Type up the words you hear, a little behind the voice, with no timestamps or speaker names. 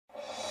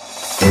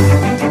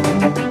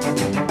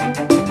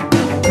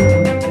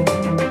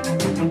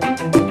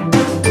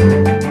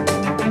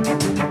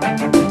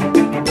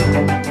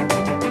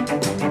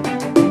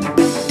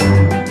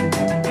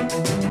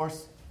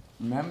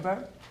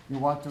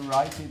want to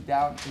write it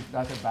down, it's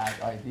not a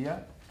bad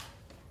idea.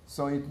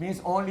 So it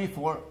means only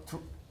for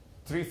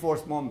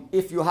 3/4 moment.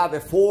 If you have a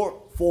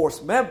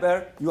 4/4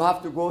 member, you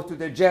have to go to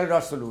the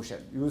general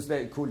solution, use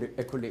the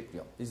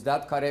equilibrium. Is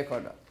that correct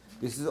or not?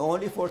 This is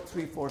only for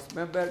 3/4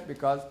 member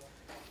because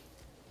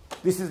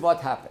this is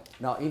what happened.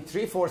 Now, in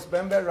 3/4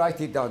 member,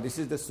 write it down. This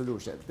is the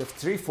solution. The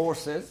 3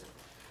 forces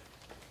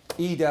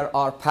either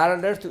are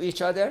parallel to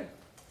each other.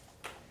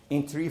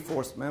 In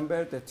 3/4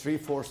 member, the 3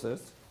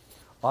 forces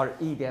are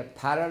either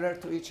parallel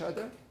to each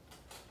other.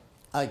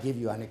 I'll give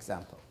you an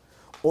example.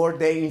 Or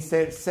they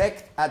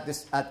intersect at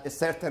a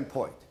certain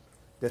point.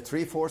 The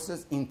 3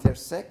 forces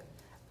intersect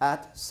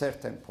at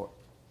certain point.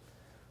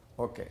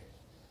 Okay.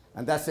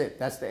 And that's it.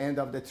 That's the end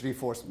of the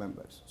 3/4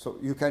 members. So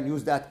you can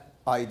use that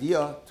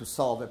idea to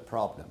solve a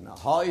problem. Now,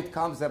 how it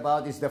comes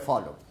about is the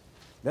following.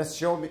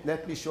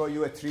 Let me show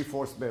you a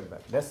 3/4 member.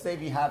 Let's say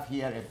we have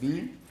here a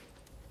beam,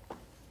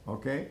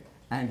 okay,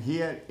 and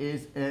here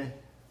is a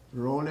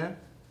roller,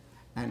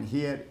 and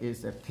here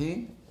is a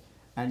pin,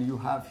 and you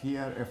have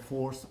here a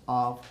force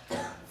of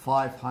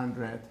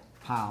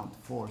 500-pound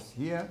force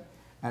here,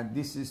 and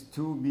this is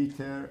 2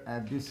 meters,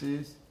 and this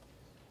is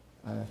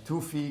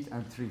 2 feet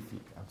and 3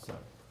 feet. I'm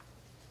sorry.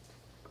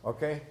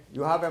 Okay,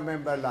 you have a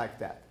member like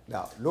that.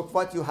 Now, look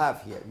what you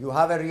have here. You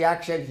have a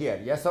reaction here,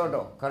 yes or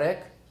no,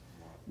 correct?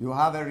 You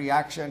have a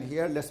reaction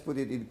here. Let's put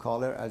it in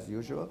color as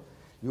usual.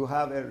 You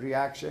have a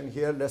reaction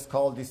here. Let's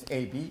call this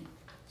AB.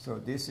 So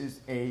this is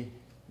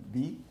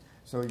AB.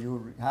 So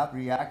you have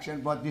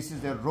reaction, but this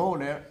is a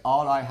roller.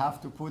 All I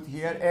have to put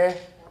here a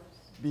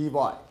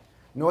BY.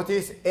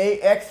 Notice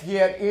AX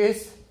here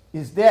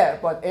is there,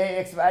 but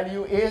AX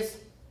value is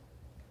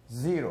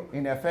 0.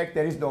 In effect,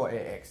 there is no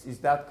AX. Is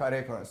that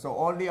correct? So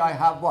only I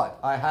have what?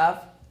 I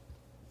have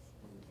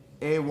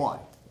AY.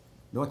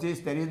 Notice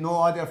there is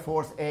no other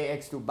force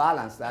AX to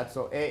balance that,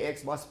 so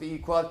AX must be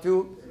equal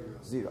to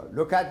 0.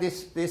 Look at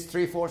this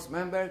 3/4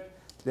 member.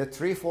 The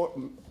 3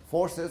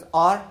 forces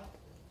are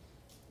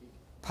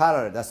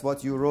parallel. That's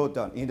what you wrote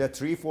down. In the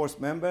 3/4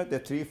 member, the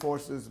 3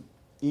 forces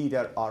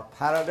either are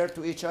parallel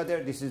to each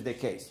other. This is the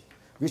case,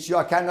 which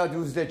you cannot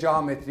use the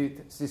geometry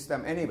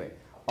system anyway.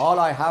 All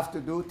I have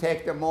to do,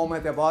 take the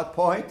moment about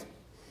point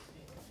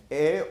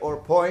A or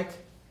point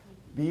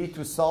B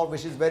to solve,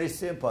 which is very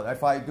simple.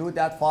 If I do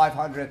that,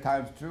 500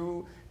 times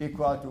 2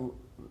 equal to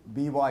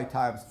BY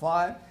times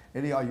 5.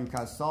 Anyhow, you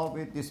can solve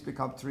it. This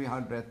becomes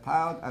 300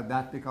 pounds, and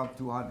that becomes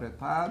 200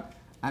 pounds,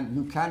 and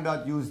you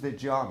cannot use the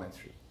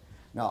geometry.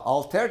 Now,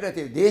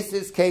 alternative, this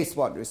is case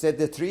 1. We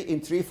said in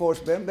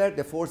 3/4 member,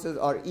 the forces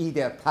are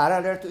either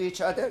parallel to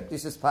each other,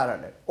 this is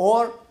parallel,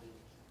 or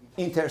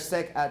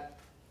intersect at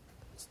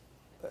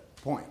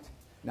point.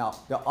 Now,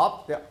 the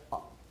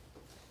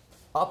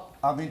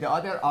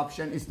other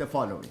option is the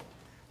following.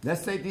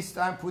 Let's say this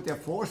time put a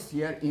force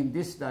here in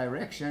this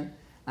direction,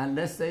 and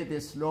let's say the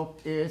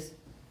slope is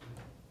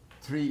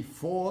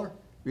 3/4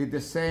 with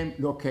the same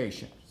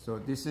location. So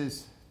this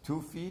is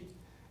 2 feet,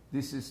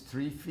 this is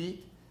 3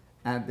 feet,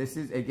 and this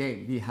is,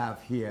 again, we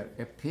have here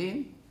a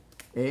pin,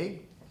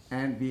 A,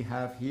 and we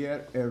have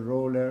here a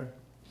roller,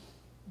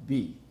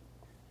 B.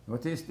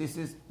 Notice this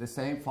is the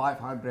same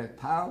 500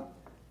 pounds,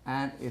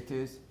 and it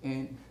is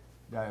in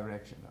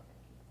directional.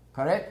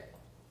 Correct?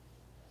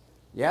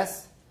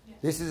 Yes? Yes.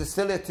 This is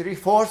still a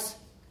 3/4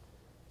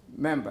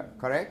 member,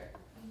 correct?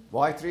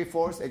 Why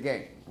 3/4?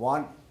 Again,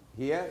 1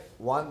 here,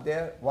 1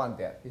 there, 1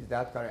 there. Is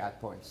that correct at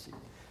point C?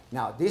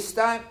 Now, this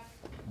time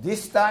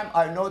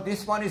I know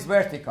this one is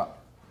vertical.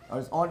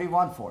 There's only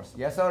one force,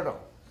 yes or no?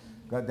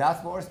 Because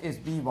that force is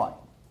BY.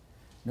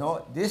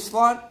 No, this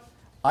one,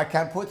 I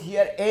can put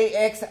here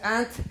AX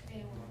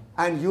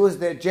and use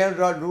the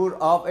general rule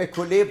of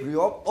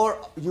equilibrium, or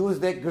use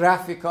the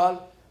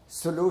graphical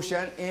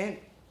solution in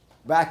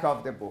back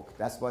of the book.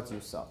 That's what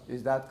you saw.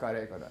 Is that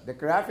correct or not? The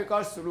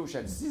graphical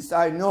solution, since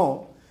I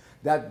know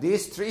that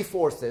these 3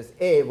 forces,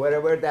 A,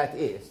 wherever that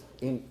is,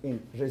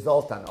 in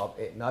resultant of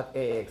A, not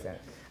AX,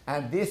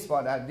 and this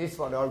one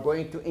are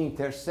going to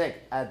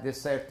intersect at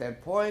this certain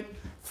point.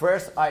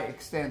 First, I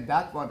extend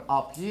that one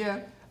up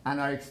here,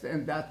 and I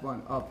extend that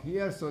one up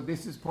here. So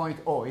this is point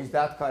O. Is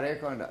that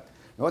correct or not?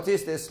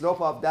 Notice the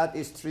slope of that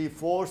is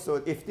 3/4.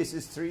 So if this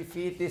is 3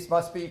 feet, this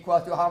must be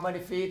equal to how many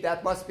feet?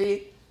 That must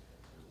be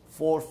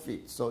 4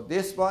 feet. So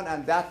this one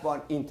and that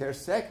one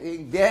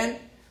intersecting. Then,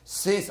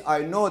 since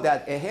I know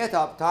that ahead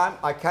of time,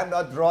 I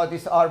cannot draw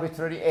this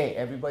arbitrary A.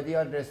 Everybody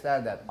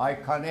understand that? I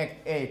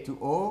connect A to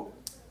O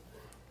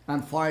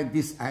and find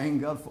this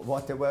angle,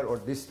 whatever, or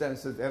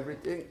distances,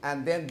 everything.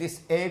 And then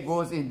this A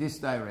goes in this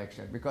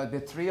direction, because the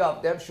 3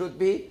 of them should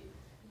be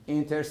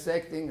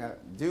intersecting.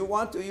 Do you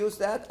want to use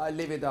that? I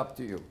leave it up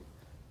to you.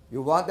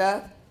 You want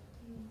that?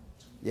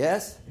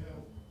 Yes?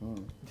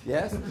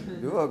 Yes?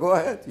 Go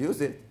ahead.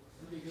 Use it.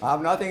 I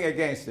have nothing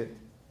against it.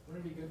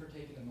 Wouldn't it be good for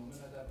taking a moment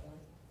at that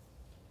point?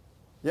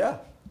 Yeah.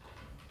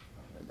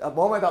 A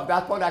moment of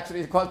that point actually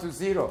is equal to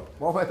 0.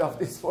 Moment of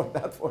this point,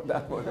 that point,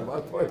 that point,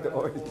 1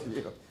 point, is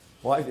 0.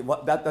 Why?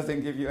 That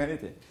doesn't give you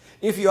anything.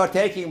 If you are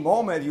taking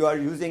moment, you are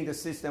using the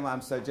system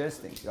I'm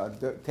suggesting.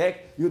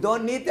 You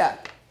don't need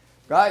that.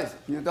 Guys,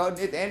 you don't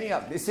need any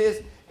of this.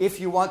 Is if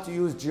you want to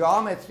use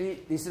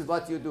geometry, this is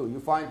what you do. You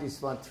find this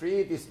one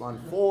 3, this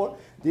one 4,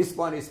 this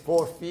one is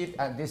 4 feet,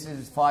 and this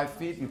is 5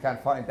 feet. You can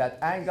find that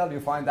angle, you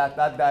find that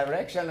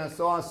direction, and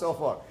so on and so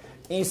forth.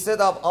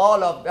 Instead of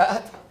all of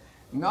that,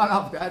 none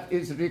of that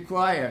is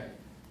required.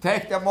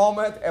 Take the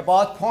moment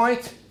about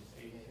point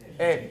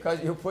A,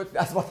 because you put,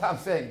 that's what I'm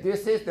saying.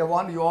 This is the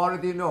one you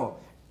already know.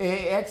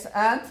 AX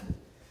and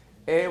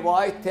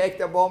AY, take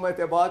the moment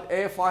about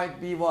A, find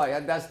BY,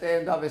 and that's the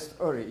end of the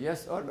story.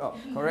 Yes or no?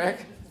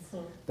 Correct?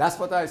 That's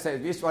what I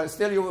said. Which one?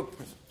 Still you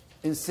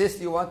insist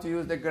you want to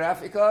use the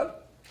graphical?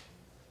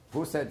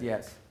 Who said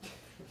yes?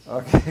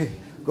 Okay.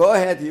 Go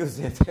ahead, use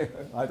it.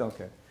 I don't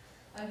care.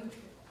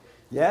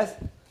 Yes?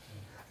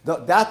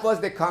 That was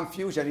the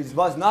confusion. It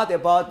was not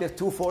about the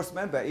 2-force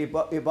member. It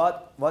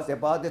was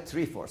about the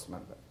 3-force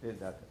member.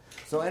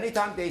 So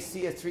anytime they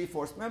see a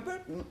 3-force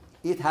member,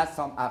 it has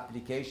some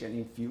application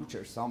in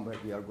future. Somewhere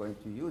we are going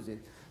to use it.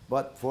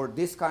 But for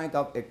this kind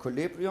of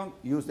equilibrium,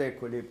 use the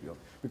equilibrium.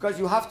 Because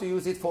you have to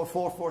use it for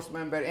 4-force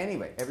member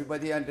anyway.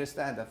 Everybody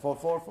understands that. For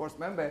 4-force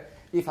member,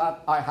 if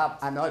I have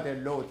another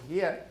load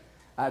here,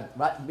 at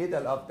the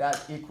middle of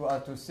that equal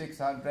to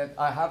 600,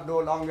 I have no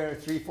longer a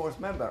 3-force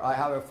member. I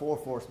have a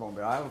 4-force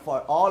member.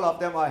 For all of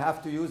them, I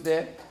have to use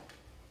the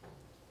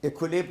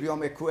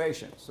equilibrium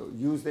equation. So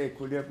use the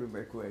equilibrium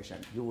equation.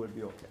 You will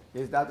be okay.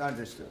 Is that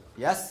understood?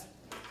 Yes?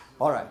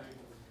 All right.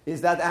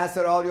 Is that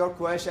answer all your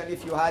question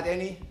if you had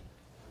any?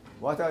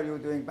 What are you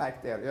doing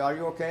back there? Are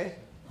you okay?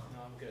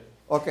 No, I'm good.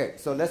 Okay,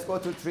 so let's go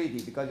to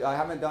 3D because I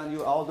haven't done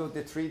you, although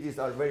the 3Ds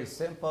are very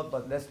simple,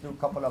 but let's do a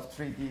couple of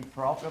 3D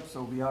problems.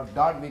 So we are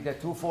done with the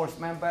 2-force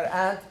member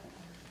and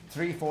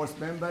 3-force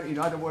member. In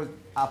other words,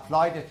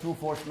 apply the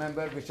 2-force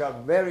member, which are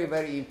very,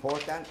 very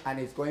important, and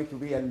it's going to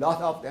be a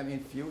lot of them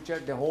in future.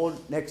 The whole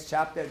next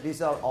chapter,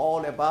 these are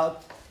all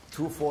about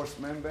 2-force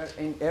member.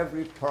 In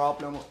every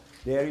problem,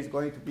 there is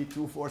going to be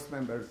 2-force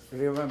member.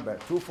 Remember,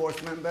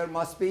 2-force member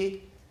must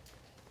be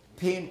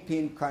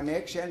pin-pin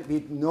connection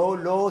with no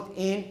load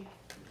in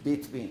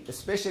between,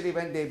 especially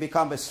when they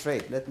become a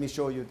straight. Let me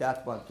show you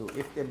that one too.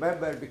 If the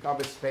member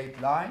becomes a straight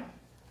line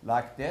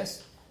like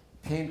this,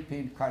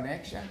 pin-pin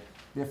connection,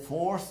 the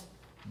force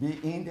be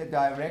in the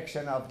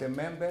direction of the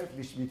member,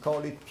 which we call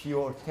it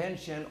pure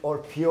tension or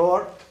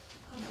pure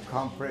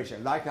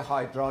compression, like a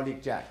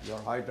hydraulic jack. Your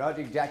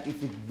hydraulic jack,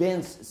 if it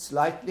bends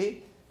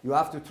slightly, you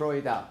have to throw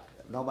it out,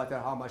 no matter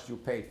how much you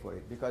paid for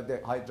it, because the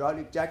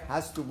hydraulic jack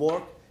has to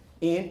work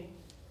in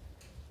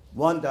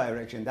one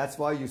direction. That's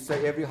why you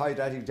say every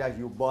hydraulic jack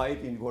you buy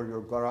it in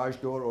your garage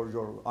door or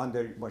your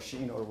under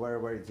machine or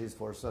wherever it is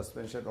for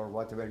suspension or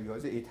whatever you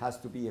use it, it has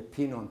to be a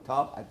pin on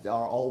top. And there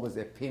are always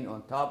a pin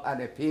on top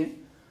and a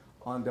pin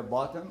on the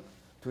bottom,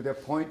 to the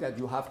point that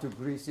you have to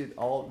grease it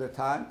all the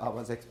time. I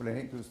was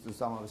explaining to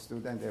some of the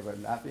students, they were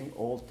laughing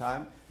all the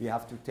time. We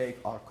have to take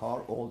our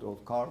car,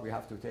 old car, we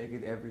have to take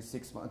it every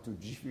 6 months to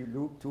Jiffy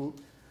Lube to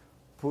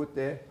put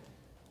the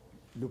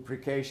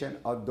lubrication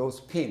of those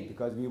pins,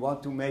 because we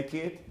want to make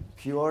it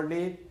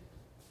purely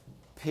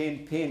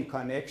pin-pin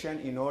connection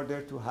in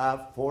order to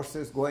have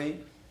forces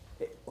going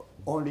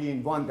only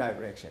in one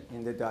direction,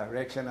 in the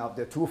direction of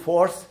the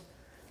 2-force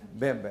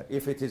member,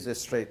 if it is a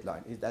straight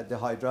line. That the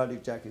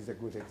hydraulic jack is a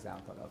good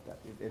example of that.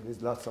 It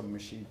is lots of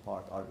machine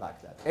parts are like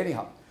that.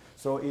 Anyhow,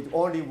 so it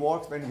only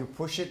works when you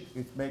push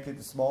it, make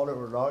it smaller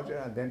or larger,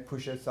 and then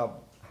push it some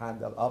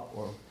handle up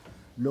or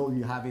low.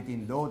 You have it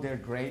in loader,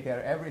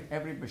 grader.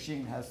 Every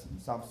machine has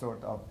some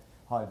sort of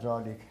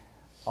hydraulic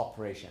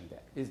operation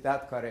there. Is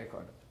that correct?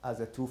 Or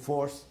as a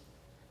 2-force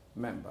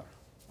member?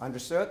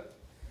 Understood?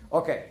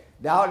 Okay.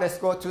 Now let's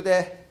go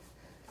to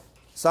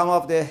some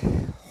of the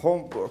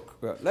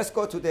homework. Well, let's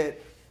go to the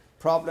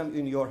problem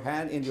in your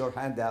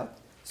handout,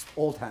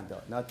 old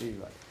handout, not the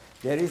right.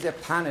 There is a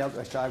panel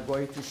which I'm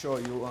going to show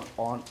you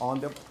on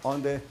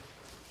the.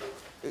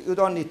 You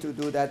don't need to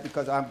do that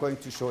because I'm going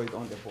to show it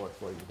on the board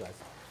for you guys.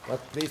 But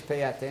please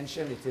pay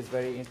attention. It is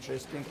very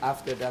interesting.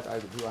 After that, I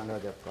will do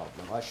another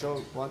problem. I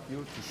want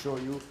you to show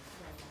you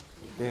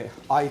the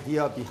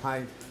idea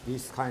behind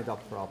this kind of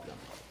problem.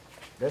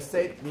 Let's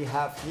say we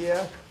have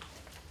here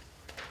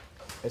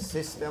a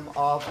system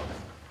of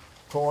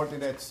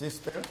coordinate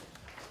system,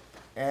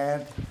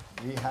 and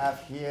we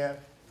have here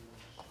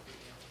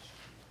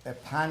a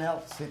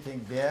panel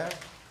sitting there.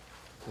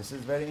 This is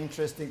a very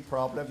interesting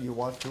problem. You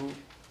want to,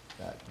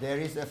 there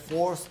is a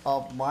force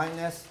of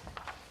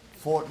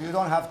 -4. You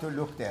don't have to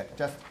look there.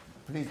 Just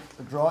please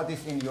draw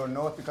this in your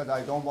note, because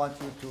I don't want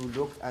you to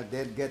look and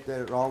then get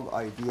the wrong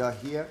idea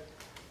here,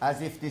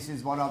 as if this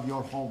is one of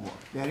your homework.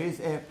 There is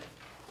a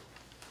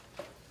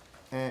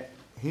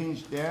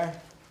hinge there,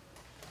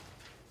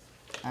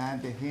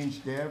 and the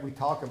hinge there. We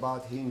talk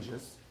about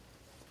hinges.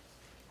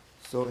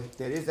 So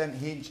there is a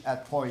hinge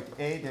at point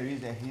A, there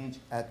is a hinge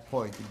at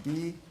point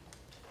B.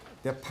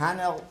 The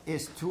panel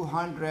is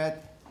 200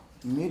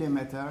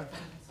 millimeter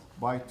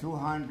by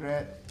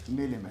 200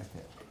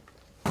 millimeter.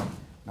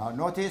 Now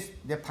notice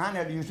the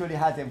panel usually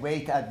has a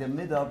weight at the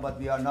middle, but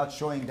we are not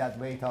showing that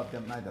weight of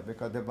the middle,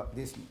 because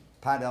this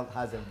panel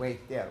has a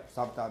weight there.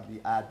 Sometimes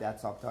we add that,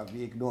 sometimes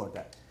we ignore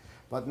that.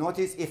 But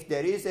notice if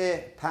there is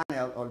a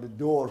panel or the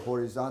door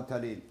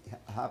horizontally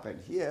happen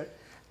here,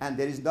 and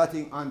there is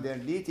nothing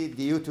underneath it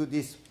due to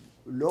this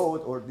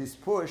load or this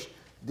push,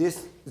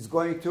 this is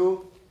going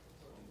to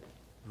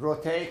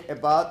rotate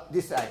about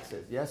this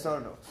axis, yes or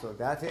no? So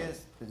that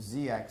is the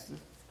z-axis.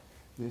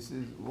 This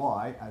is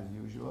y as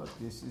usual.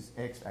 This is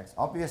x-axis.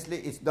 Obviously,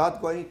 it's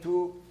not going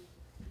to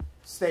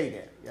stay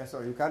there. Yes,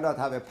 or you cannot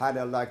have a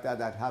panel like that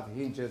that have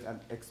hinges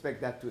and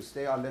expect that to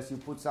stay unless you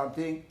put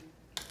something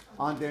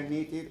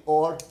underneath it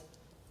or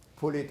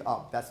pull it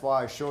up. That's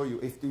why I show you.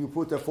 If you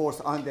put a force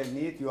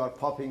underneath, you are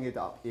popping it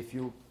up. If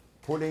you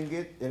pulling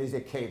it, there is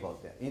a cable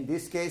there. In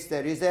this case,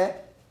 there is a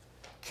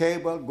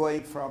cable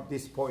going from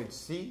this point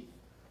C.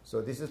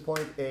 So this is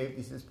point A,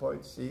 this is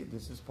point C,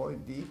 this is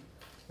point D.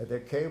 And the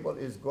cable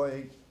is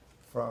going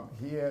from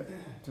here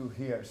to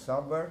here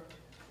somewhere.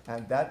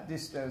 And that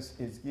distance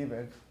is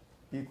given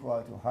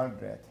equal to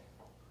 100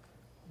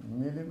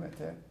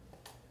 millimeter.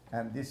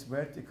 And this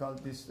vertical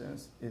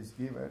distance is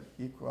given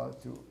equal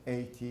to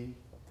 80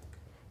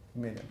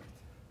 millimeter.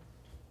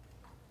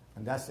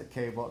 And that's the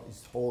cable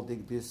is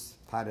holding this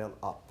panel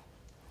up.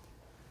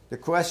 The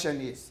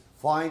question is,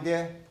 find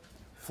the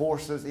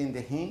forces in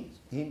the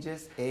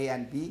hinges, A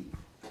and B,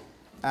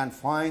 and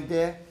find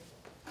the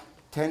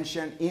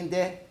tension in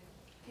the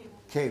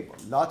cable.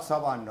 Lots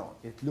of unknown.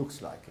 It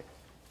looks like it.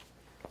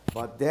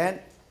 But then,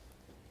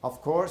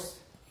 of course,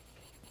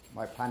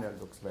 my panel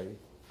looks very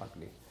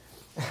ugly,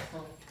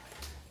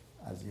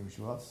 as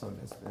usual. So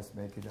let's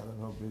make it a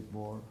little bit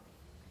more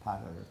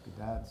parallel to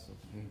that. So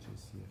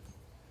hinges here.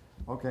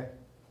 Okay.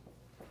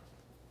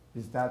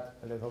 Is that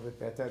a little bit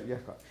better?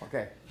 Yeah.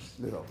 Okay.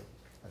 Little bit.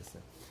 I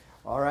said.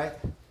 All right.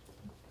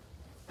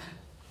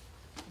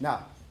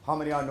 Now, how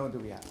many unknown do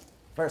we have?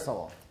 First of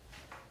all,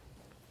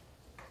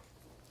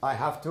 I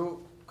have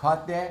to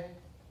cut the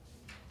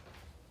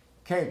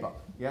cable.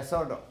 Yes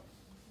or no?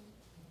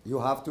 You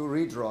have to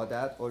redraw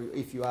that, or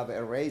if you have an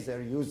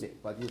eraser, use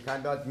it. But you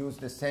cannot use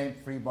the same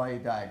free body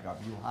diagram.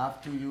 You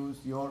have to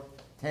use your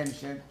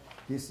tension.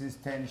 This is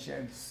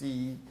tension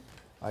C.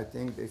 I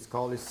think it's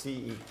called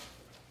CE.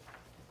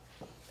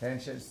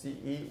 Tension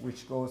CE,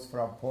 which goes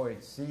from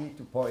point C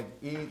to point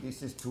E.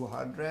 This is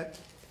 200,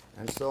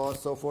 and so on and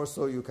so forth.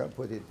 So you can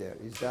put it there.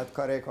 Is that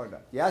correct or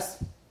not?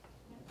 Yes?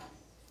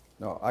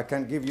 No, I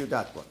can give you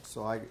that one.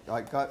 So I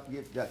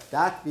give that.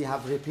 That we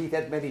have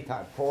repeated many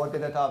times.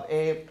 Coordinate of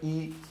A,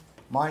 E,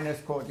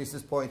 minus, this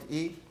is point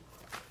E.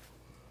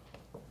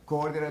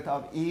 Coordinate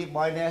of E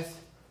minus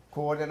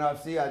coordinate of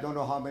C. I don't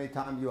know how many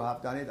times you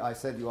have done it. I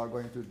said you are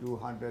going to do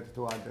 100,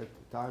 200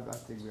 times. I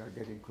think we are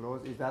getting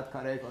close. Is that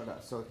correct or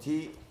not? So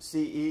T,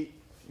 C, E,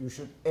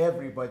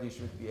 everybody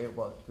should be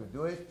able to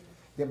do it.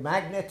 The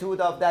magnitude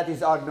of that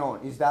is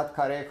unknown. Is that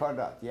correct or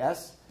not?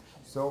 Yes?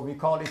 So we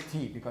call it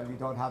T because we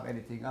don't have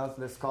anything else.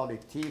 Let's call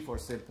it T for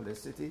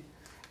simplicity.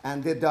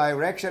 And the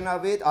direction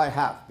of it I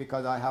have,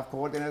 because I have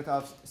coordinate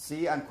of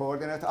C and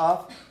coordinate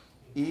of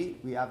E.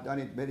 We have done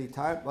it many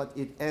times, but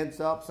it ends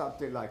up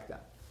something like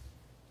that.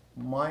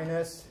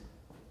 Minus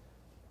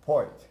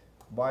point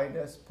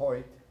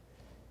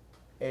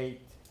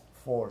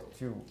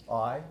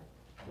 842I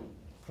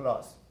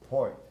plus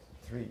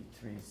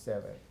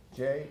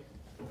 0.337J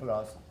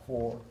plus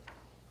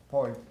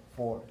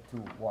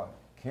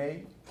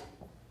 4.421K,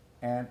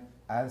 and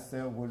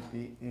answer would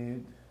be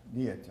in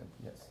Newton.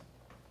 Yes.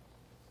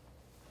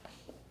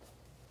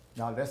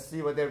 Now let's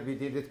see whether we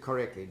did it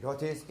correctly.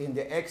 Notice in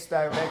the x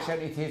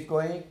direction it is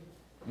going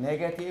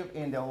negative,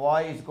 in the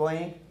y is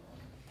going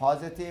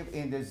positive,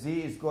 in the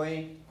z is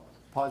going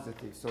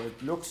positive. So it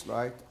looks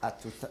like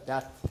to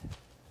that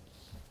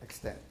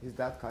extent. Is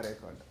that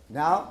correct or not?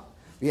 Now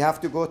we have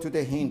to go to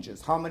the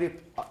hinges. How many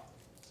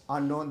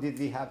unknown did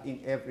we have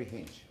in every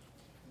hinge?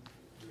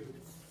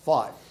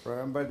 5.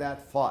 Remember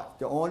that? 5.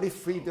 The only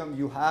freedom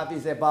you have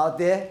is about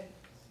the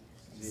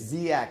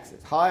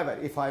z-axis. However,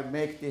 if I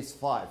make this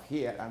 5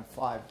 here and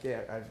 5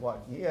 there and 1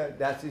 here,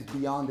 that is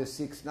beyond the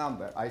 6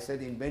 number. I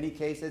said in many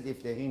cases,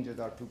 if the hinges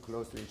are too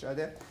close to each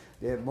other,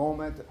 the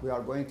moment, we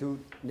are going to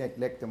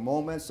neglect the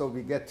moment, so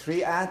we get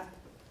 3 and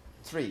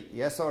 3.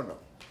 Yes or no?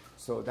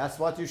 So that's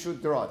what you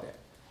should draw there.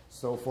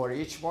 So for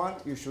each one,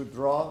 you should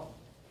draw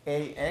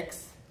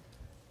AX,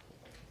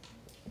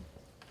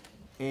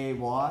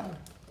 AY,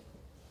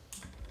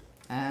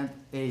 and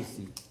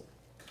AC.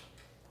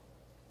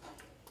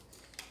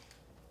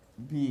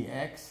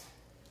 BX,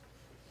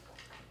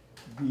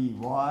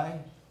 BY,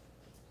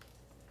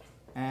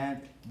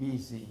 and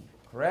BZ.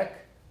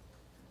 Correct?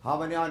 How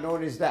many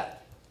unknown is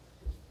that?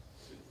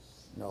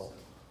 No.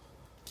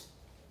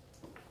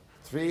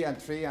 3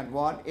 and 3 and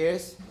 1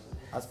 is,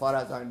 as far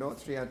as I know,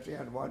 3 and 3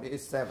 and 1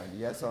 is 7.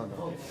 Yes or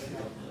no?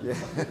 Yeah.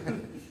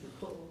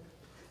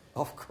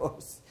 Of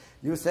course.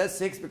 You said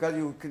 6 because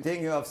you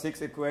think you have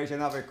 6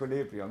 equation of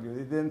equilibrium. You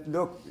didn't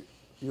look.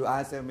 You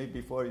answered me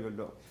before you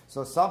look.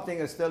 So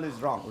something still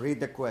is wrong. Read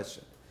the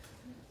question.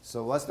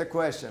 So what's the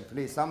question?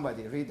 Please,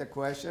 somebody read the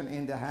question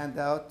in the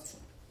handout.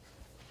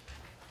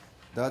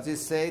 Does it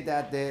say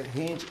that the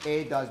hinge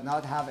A does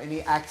not have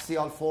any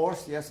axial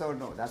force? Yes or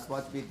no? That's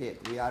what we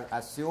did. We are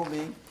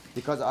assuming,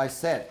 because I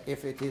said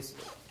if it is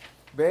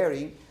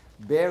bearing,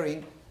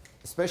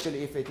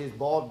 especially if it is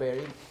ball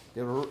bearing,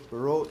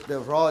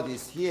 the rod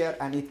is here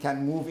and it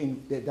can move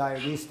in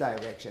this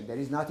direction. There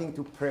is nothing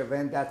to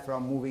prevent that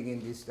from moving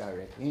in this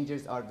direction.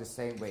 Hinges are the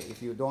same way.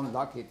 If you don't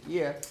lock it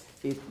here,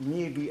 it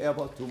may be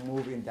able to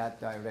move in that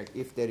direction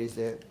if there is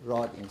a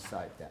rod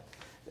inside that.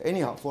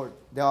 Anyhow,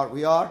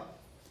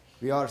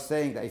 we are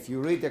saying that if you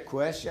read the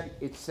question,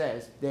 it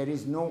says there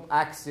is no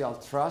axial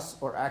thrust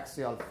or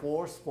axial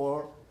force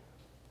for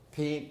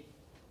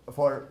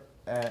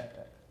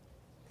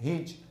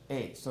hinge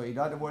A. So in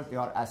other words, they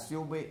are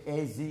assuming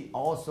AZ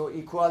also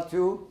equal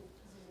to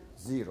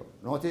 0.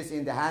 Notice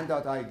in the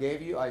handout I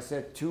gave you, I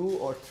said 2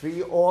 or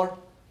 3 or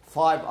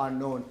 5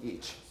 unknown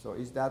each. So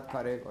is that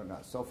correct or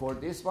not? So for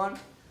this one,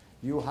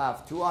 you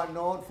have 2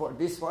 unknown. For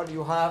this one,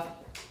 you have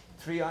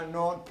 3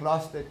 unknown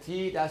plus the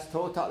T. That's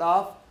total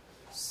of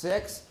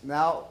 6.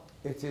 Now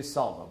it is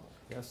solvable.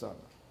 Yes or no?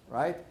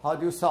 Right? How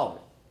do you solve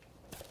it?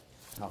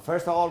 Now,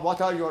 first of all, what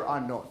are your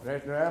unknown?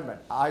 Remember,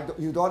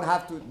 you don't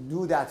have to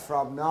do that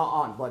from now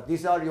on, but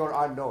these are your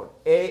unknown.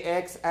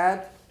 AX and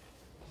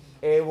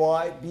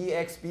AY,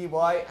 BX,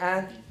 BY,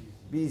 and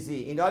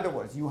BZ. In other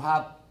words, you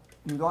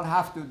don't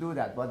have to do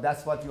that, but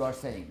that's what you are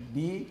saying.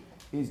 B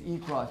is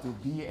equal to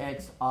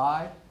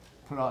BXI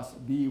plus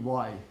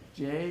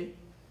BYJ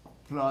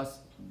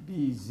plus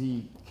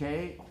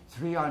BZK.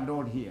 3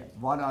 unknown here,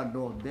 1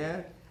 unknown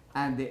there.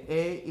 And the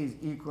A is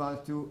equal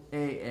to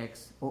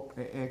AX. Oh,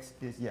 AX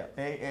is, yeah,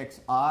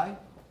 AXI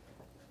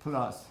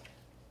plus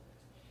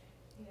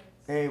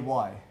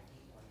AY.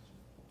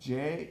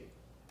 J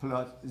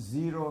plus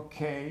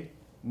 0K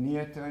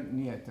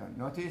Newton.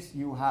 Notice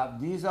you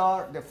have, these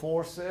are the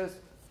forces.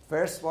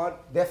 First one,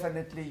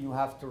 definitely you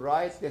have to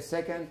write. The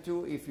second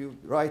two, if you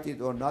write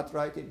it or not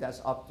write it, that's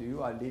up to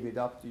you. I'll leave it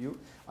up to you.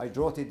 I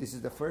wrote it, this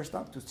is the first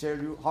time, to tell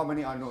you how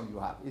many unknown you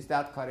have. Is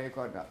that correct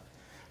or not?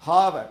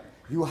 However,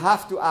 you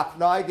have to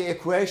apply the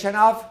equation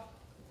of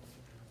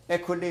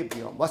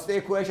equilibrium. What's the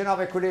equation of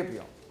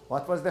equilibrium?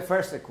 What was the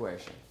first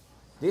equation?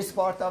 This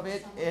part of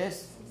it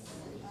is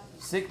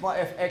sigma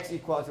fx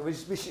equals,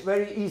 which is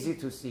very easy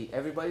to see.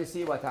 Everybody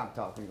see what I'm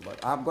talking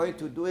about. I'm going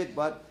to do it,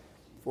 but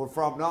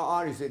from now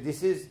on, you see,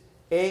 this is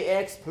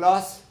ax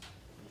plus,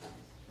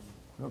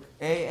 look,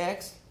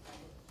 ax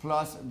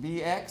plus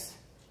bx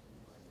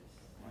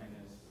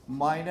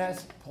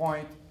minus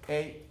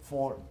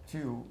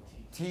 0.842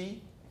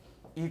 t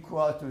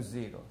equal to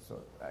 0.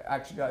 So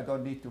actually, I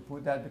don't need to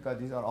put that because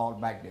these are all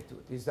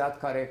magnitude. Is that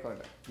correct or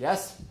not?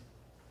 Yes?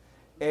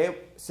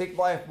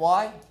 Sigma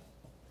fy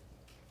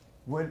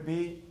will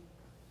be,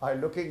 I'm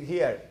looking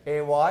here,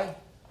 ay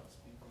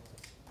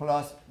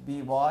plus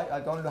by. I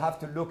don't have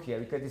to look here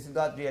because this is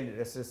not really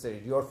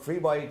necessary. Your free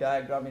body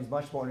diagram is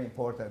much more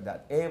important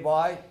than ay,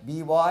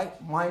 by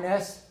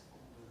minus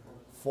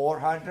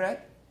 400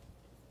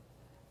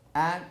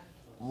 and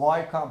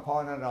y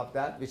component of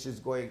that, which is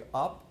going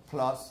up,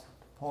 plus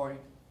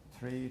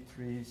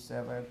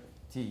 0.337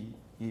 t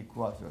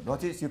equals 0.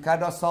 Notice you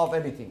cannot solve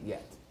anything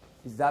yet.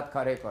 Is that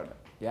correct or not?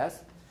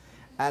 Yes?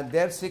 And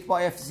then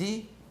sigma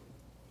fz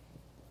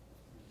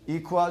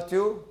equal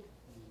to,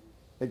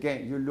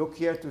 again, you look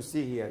here to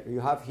see here. You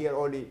have here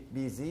only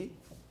bz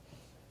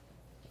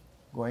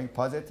going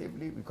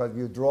positively because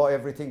you draw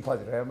everything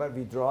positive. Remember,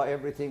 we draw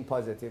everything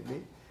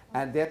positively.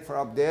 And then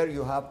from there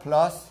you have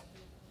plus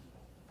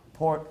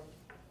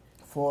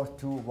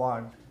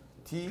 0.421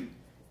 t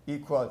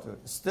equal to.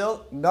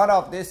 Still, none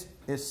of this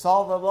is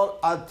solvable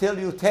until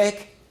you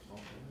take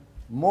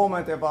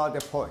moment about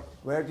the point.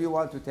 Where do you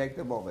want to take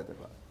the moment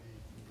about?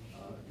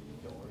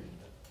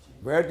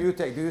 Where do you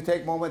take? Do you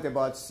take moment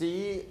about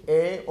C,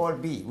 A, or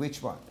B?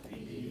 Which one?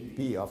 B.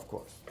 B, of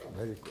course.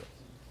 Very good.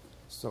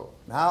 So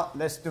now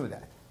let's do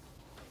that.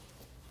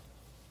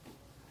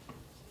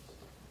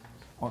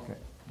 Okay.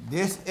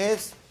 This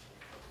is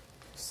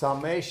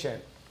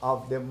summation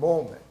of the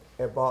moment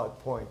about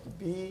point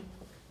B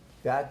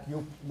that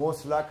you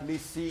most likely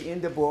see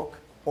in the book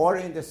or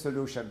in the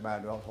solution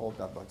manual. Hold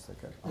on 1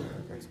 second. I'll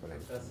explain.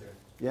 Professor.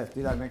 Yes,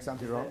 did I make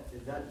something wrong?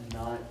 Is that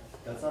not,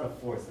 that's not a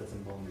force, that's a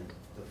moment,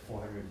 the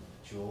 400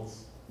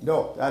 joules?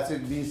 No, that's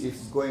it means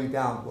it's going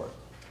downward.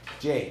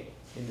 J,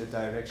 in the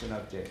direction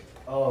of J.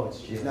 Oh,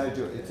 it's J. It's not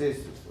joule. It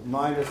is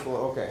minus 4.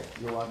 Okay,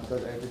 you want,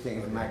 because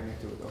everything is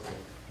magnitude. Okay.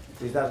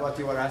 Is that what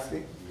you were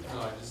asking?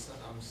 No, I'm just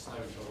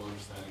having trouble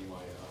understanding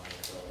why the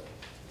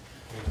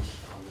hinge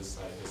on this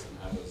side doesn't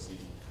have a Z.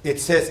 It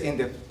says in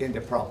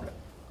the problem.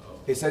 Oh.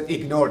 It says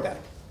ignore that.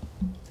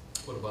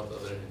 What about the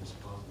other hinge?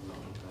 Oh, no,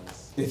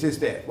 that's... It is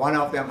there. One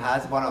of them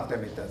has, one of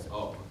them it doesn't.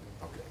 Oh,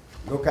 Okay.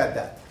 Look at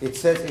that. It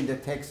says in the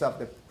text of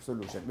the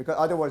solution, because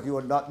otherwise you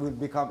will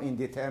become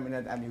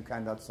indeterminate and you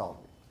cannot solve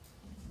it.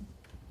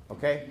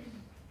 Okay?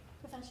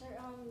 Professor,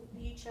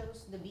 you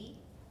chose the B?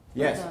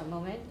 Yes. For the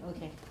moment?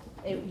 Okay.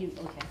 Okay.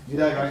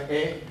 Did I write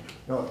A?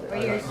 No, Or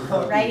you're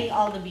writing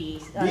all the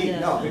B's? B,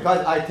 no,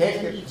 because I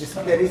take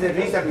there is a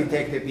reason we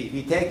take the B.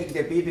 We take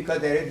the B because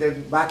there is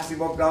the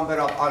maximum number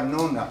of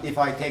unknown. If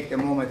I take the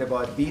moment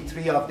about B,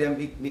 3 of them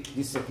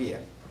disappear.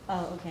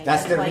 Oh, okay.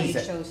 That's the why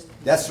reason. You chose.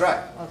 That's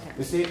right. Okay.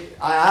 You see,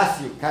 I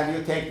asked you, can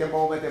you take the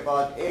moment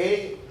about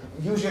A?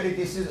 Usually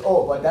this is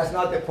O, but that's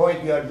not the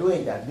point we are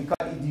doing that.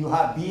 Because you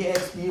have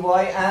BX,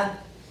 BY, and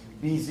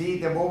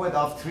BZ. The moment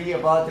of 3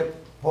 about the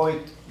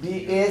point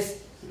B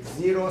is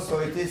 0, so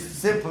it is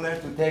simpler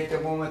to take the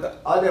moment, the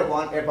other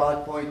one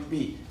about point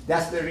B.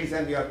 That's the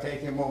reason we are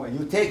taking a moment.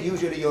 You take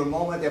usually your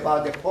moment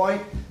about the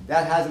point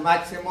that has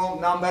maximum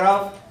number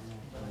of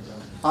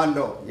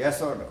unknown.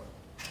 Yes or no?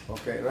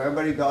 Okay,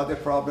 remember the other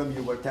problem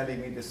you were telling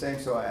me the same,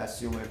 so I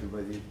assume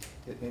everybody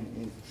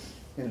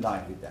in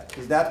line with that.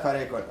 Is that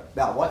correct or not?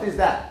 Now, what is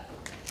that?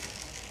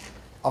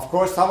 Of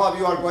course, some of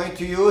you are going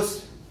to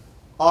use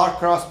R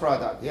cross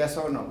product, yes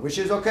or no, which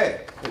is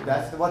okay.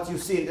 That's what you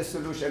see in the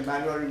solution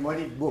manual in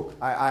money book.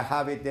 I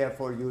have it there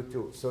for you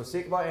too. So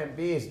sigma and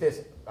B is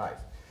this, guys.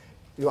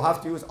 You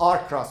have to use R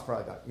cross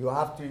product. You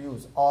have to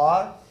use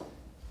R,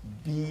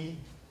 B,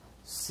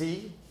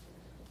 C,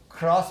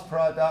 cross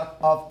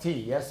product of T,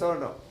 yes or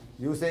no?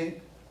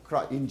 Using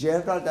cross. In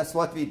general, that's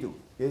what we do.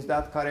 Is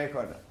that correct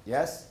or not?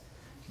 Yes?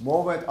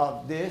 Moment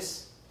of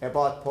this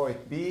about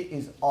point B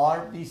is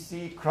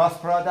RBC cross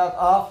product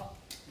of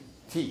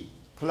T.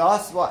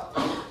 Plus what?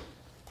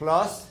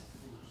 Plus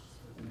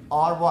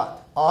R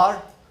what?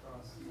 R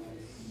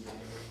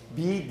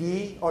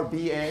BD or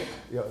BA.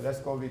 Yeah, let's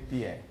go with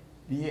BA.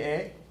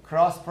 BA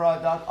cross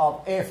product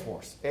of A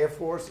force. A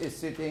force is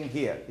sitting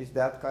here. Is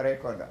that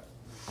correct or not?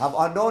 Have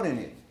unknown in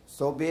it.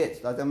 So be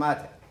it. Doesn't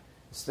matter.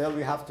 Still,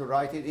 we have to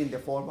write it in the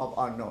form of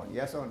unknown.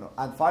 Yes or no?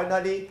 And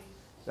finally,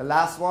 the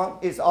last one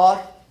is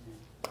R.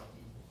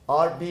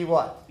 RB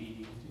what?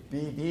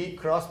 BD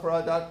cross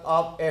product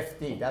of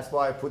FD. That's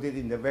why I put it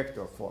in the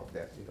vector form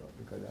there,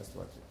 because that's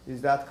what.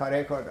 Is that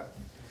correct or not?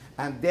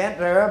 And then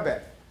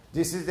remember,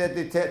 this is the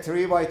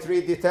 3 by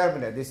 3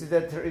 determinant. This is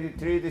the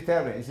 3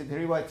 determinant. This is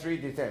 3 by 3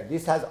 determinant.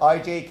 This has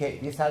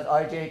IJK. This has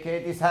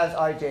IJK. This has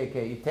IJK.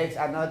 It takes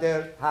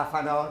another half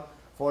an hour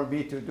for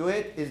me to do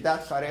it. Is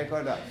that correct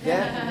or not?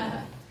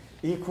 Then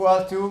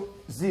equal to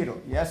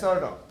 0. Yes or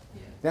no?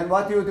 Yeah. Then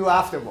what do you do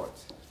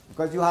afterwards?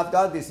 Because you have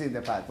done this in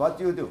the past. What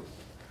do you do?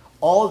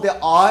 All the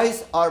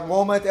i's are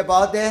moment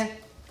about the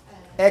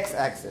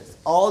x-axis.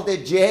 All the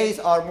j's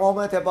are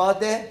moment about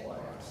the,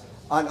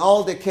 and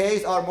all the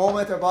k's are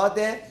moment about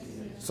the.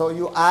 So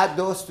you add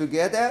those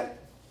together,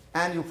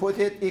 and you put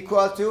it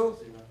equal to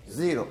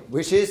 0,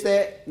 which is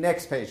the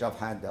next page of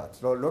handout.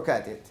 So look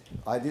at it.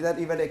 I didn't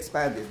even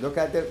expand it. Look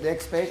at the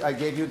next page. I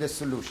gave you the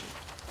solution.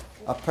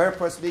 I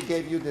purposely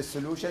gave you the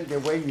solution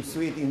the way you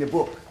see it in the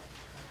book.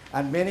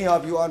 And many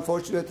of you,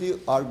 unfortunately,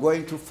 are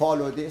going to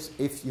follow this.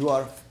 If you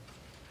are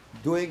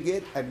doing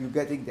it and you're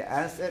getting the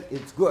answer,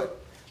 it's good.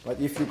 But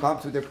if you come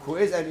to the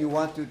quiz and you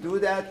want to do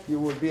that, you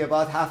will be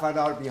about half an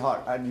hour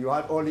behind. And you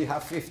only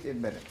have 15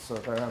 minutes. So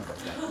remember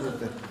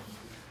that.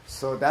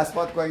 So that's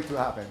what's going to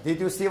happen. Did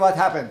you see what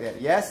happened there?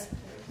 Yes?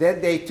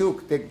 Then they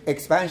took, the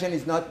expansion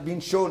is not being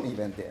shown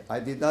even there. I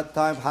did not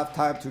have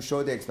time to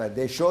show the expansion.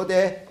 They show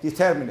the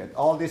determinant.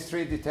 All these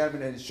 3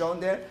 determinants shown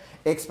there.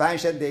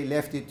 Expansion, they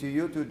left it to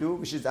you to do,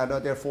 which is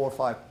another 4 or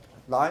 5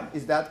 line.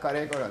 Is that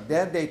correct or not?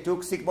 Then they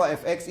took sigma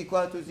fx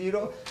equal to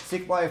 0,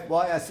 sigma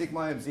fy, and sigma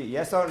mz.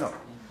 Yes or no?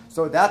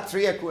 So that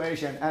 3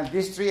 equation, and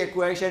this 3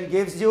 equation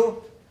gives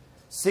you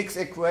 6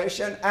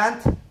 equation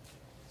and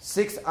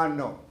 6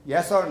 unknown.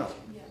 Yes or no?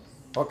 Yes.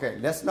 Okay,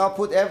 let's now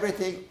put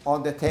everything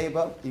on the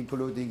table,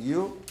 including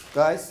you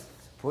guys.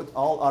 Put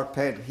all our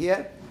pen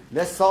here.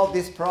 Let's solve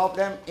this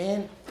problem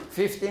in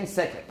 15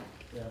 seconds.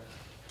 Yeah.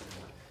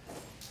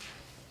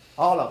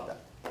 All of them.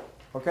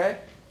 Okay?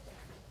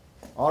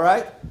 All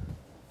right?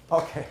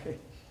 Okay.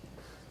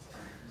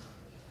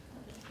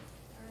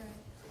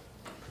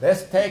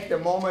 Let's take the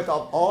moment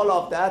of all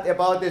of that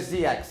about the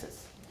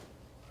z-axis.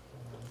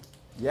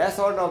 Yes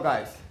or no,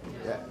 guys?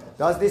 Yeah.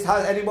 Does this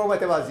have any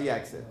moment about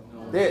z-axis?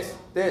 No. This,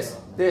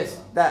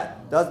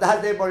 that. Does that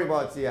have any moment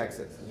about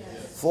z-axis?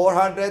 Yes.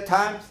 400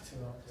 times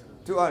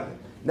 200.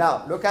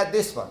 Now, look at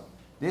this one.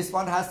 This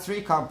one has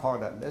 3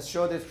 components. Let's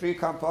show the 3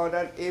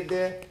 components. If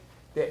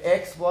the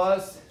x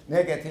was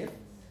negative,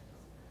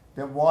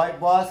 the y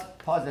was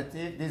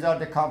positive. These are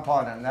the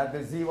components. Now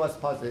the z was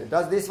positive.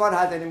 Does this one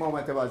have any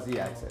moment about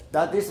z-axis?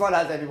 Does this one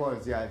has any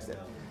moment z-axis?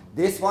 No.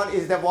 This one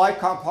is the y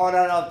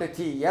component of the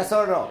t. Yes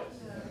or no?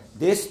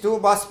 Yes. These 2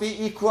 must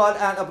be equal,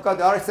 and because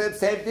they are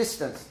same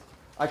distance.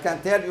 I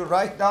can tell you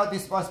right now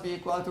this must be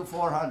equal to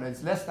 400.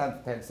 It's less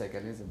than 10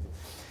 seconds, isn't it?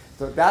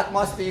 So that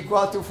must be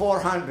equal to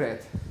 400.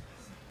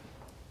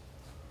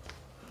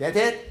 Get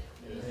it?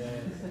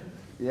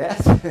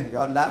 Yes?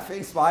 You're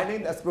laughing,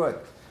 smiling? That's good.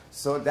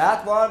 So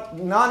that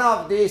one, none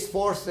of these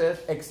forces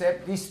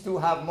except these 2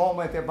 have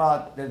moment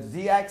about the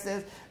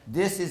z-axis.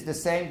 This is the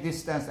same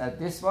distance as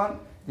this one.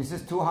 This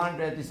is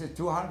 200, this is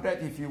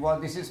 200. If you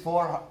want, this is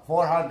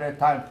 400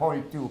 times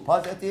 0.2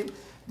 positive.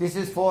 This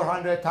is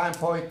 400 times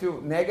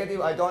 0.2.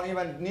 Negative, I don't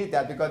even need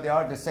that because they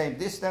are the same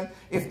distance.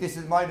 If this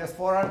is minus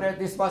 400,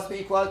 this must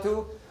be equal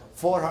to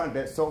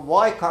 400. So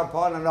y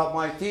component of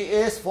my t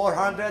is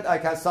 400. I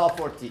can solve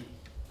for t.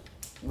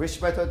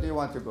 Which method do you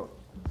want to go?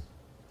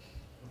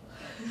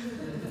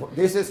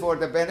 This is for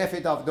the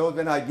benefit of those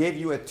when I gave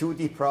you a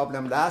 2D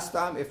problem last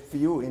time. If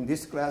you in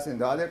this class, in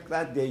the other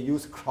class, they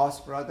use cross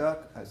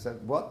product. I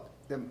said, what?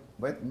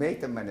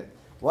 Wait a minute.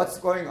 What's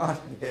going on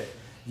here?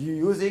 You're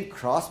using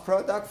cross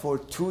product for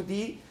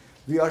 2D.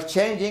 We are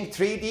changing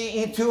 3D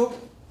into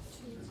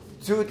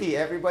 2D.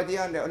 Everybody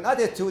understand?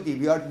 Not a 2D.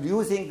 We are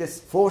using this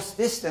force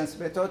distance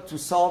method to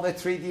solve a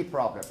 3D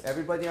problem.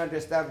 Everybody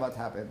understand what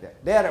happened there?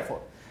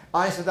 Therefore,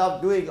 instead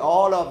of doing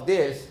all of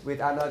this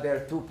with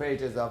another 2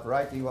 pages of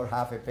writing or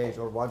half a page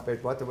or 1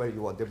 page, whatever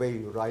you want, the way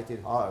you write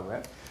it,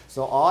 however.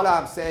 So all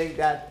I'm saying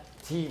that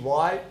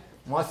Ty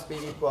must be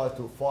equal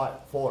to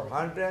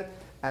 400,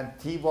 and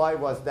Ty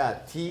was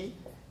that T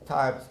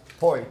times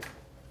Ty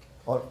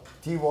was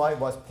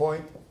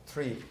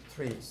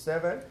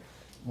 0.337,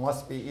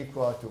 must be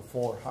equal to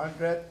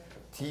 400.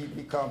 T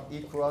become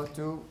equal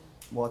to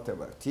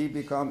whatever. T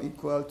become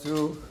equal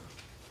to,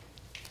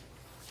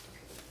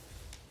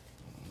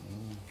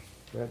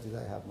 where did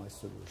I have my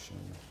solution?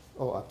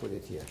 Oh, I put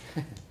it here.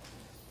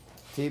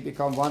 T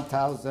become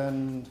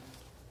 1,000.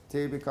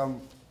 T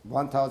become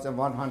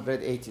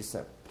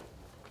 1,187.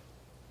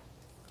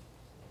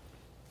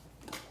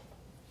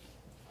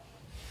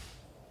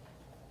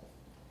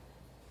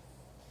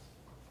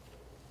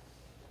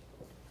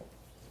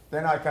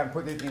 Then I can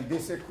put it in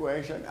this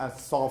equation and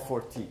solve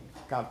for t,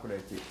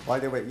 calculate t. By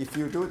the way, if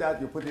you do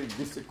that, you put it in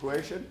this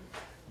equation.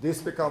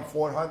 This becomes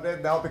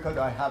 400. Now because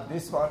I have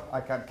this one,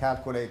 I can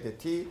calculate the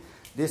t.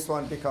 This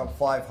one becomes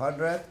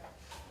 500.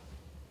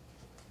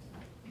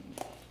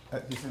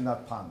 This is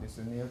not pound, this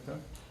is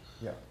Newton.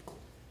 Yeah,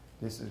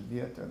 this is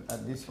Newton,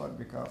 and this one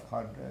becomes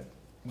 100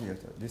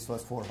 Newton. This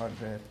was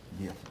 400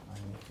 Newton. I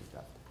need to do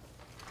that.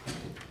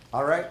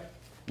 All right.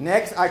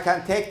 Next, I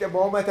can take the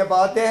moment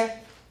about the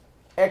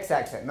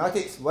x-axis.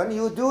 Notice when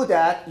you do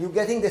that, you're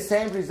getting the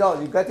same result.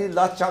 You're getting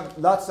lots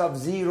of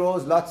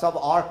zeros, lots of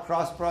arc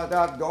cross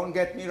product. Don't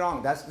get me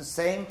wrong. That's the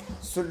same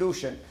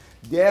solution.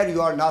 There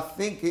you are not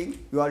thinking.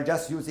 You are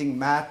just using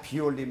math,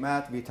 purely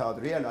math,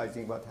 without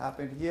realizing what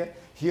happened here.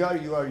 Here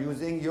you are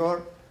using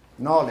your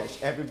knowledge.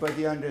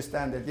 Everybody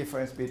understand the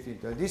difference between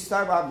them. This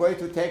time I'm going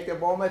to take the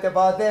moment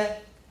about the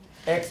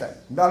x-axis.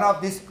 None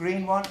of this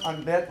green one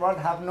and that one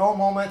have no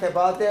moment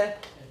about the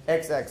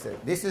x-axis.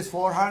 This is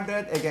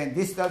 400. Again,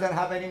 this doesn't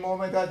have any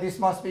moment. This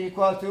must be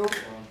equal to.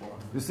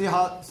 You see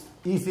how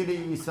easily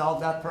we solve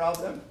that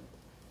problem?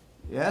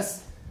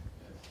 Yes?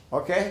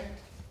 Okay?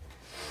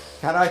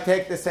 Can I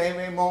take the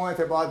same moment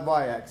about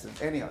y-axis?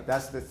 Anyhow,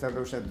 that's the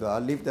solution. I'll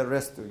leave the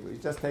rest to you.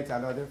 It just takes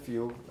another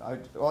few. I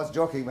was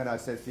joking when I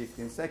said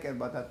 15 seconds,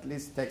 but at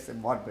least takes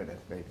 1 minute,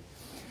 maybe.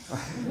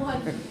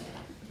 1 minute.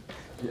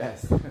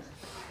 Yes.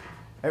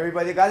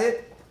 Everybody got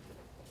it?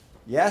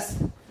 Yes?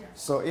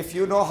 So if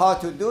you know how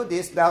to do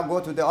this, now go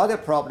to the other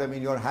problem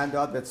in your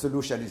handout. That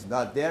solution is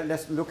not there.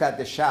 Let's look at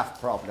the shaft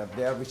problem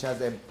there, which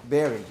has a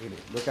bearing in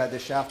it. Look at the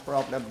shaft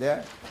problem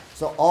there.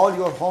 So all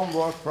your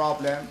homework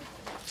problem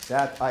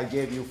that I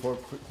gave you for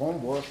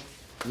homework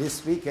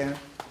this weekend,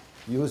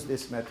 use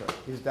this method.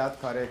 Is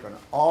that correct or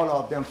not? All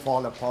of them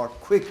fall apart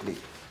quickly.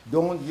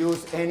 Don't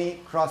use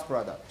any cross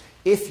product.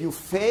 If you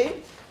fail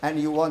and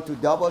you want to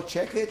double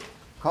check it,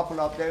 couple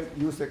of them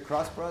use the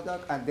cross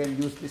product and then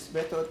use this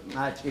method,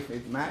 match. If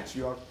it match,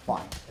 you're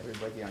fine.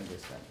 Everybody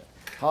understand that.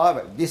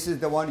 However, this is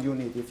the one you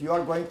need. If you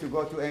are going to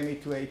go to ME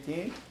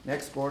 218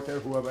 next quarter,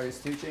 whoever is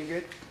teaching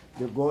it,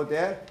 you go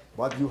there,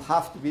 but you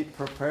have to be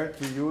prepared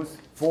to use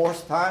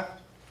force time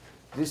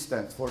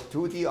distance. For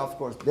 2D, of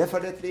course,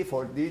 definitely.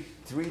 For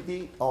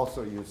 3D,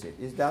 also use it.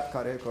 Is that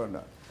correct or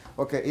not?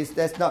 Okay,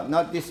 that's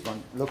not this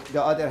one. Look,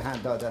 the other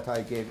handout that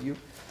I gave you.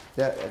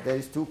 There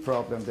is 2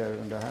 problems there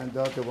in the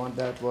handout. The one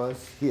that was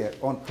here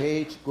on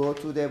page, go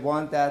to the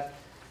one that,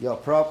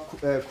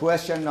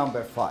 question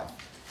number 5.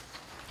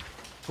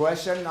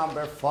 Question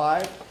number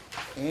 5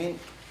 in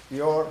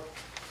your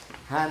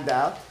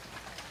handout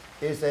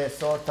is a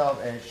sort of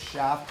a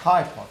shaft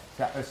type of,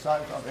 a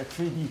sort of a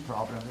 3D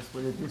problem, let's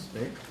put it this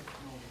way.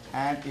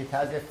 And it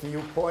has a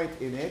few points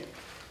in it.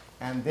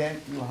 And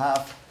then you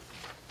have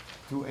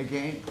to,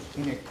 again,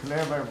 in a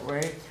clever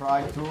way,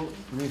 try to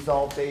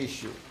resolve the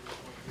issue.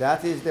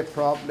 That is the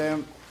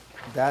problem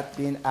that's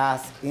been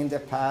asked in the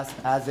past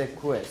as a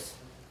quiz.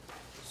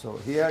 So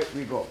here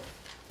we go.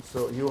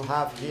 So you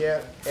have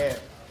here a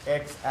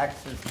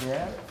x-axis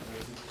there.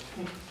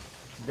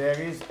 There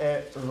is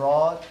a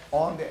rod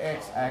on the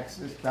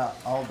x-axis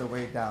all the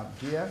way down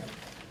here.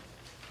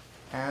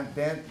 And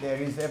then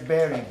there is a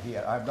bearing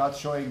here. I'm not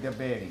showing the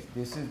bearing.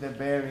 This is the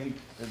bearing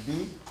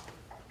B.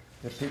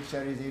 The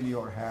picture is in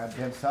your hand.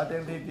 Then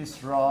suddenly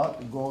this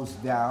rod goes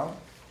down,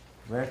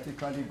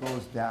 vertically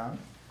goes down,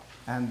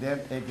 and then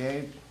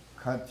again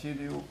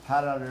continue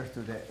parallel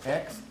to the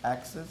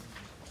x-axis,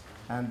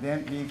 and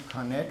then we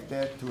connect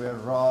it to a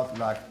rod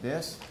like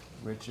this,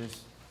 which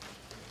is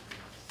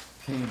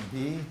pin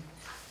B,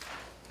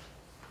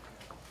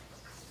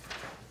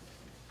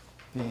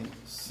 pin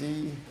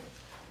C,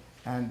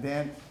 and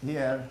then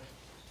here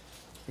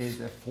is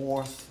a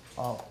force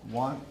of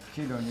 1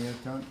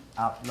 kilonewton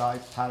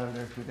applied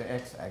parallel to the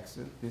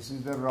x-axis. This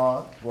is the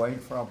rod going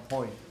from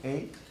point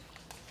A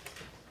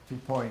to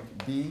point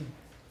B,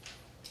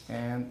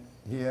 and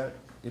here,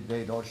 if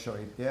they don't show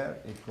it there,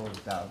 it goes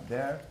down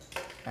there,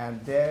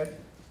 and then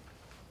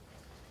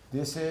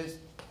this is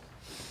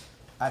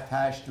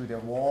attached to the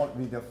wall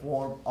with the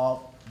form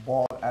of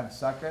ball and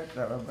socket.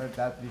 Remember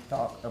that we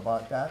talked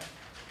about that.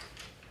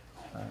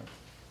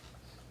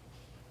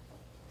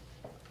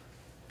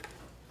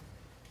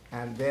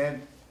 And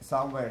then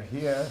somewhere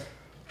here,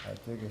 I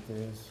think it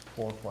is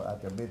 4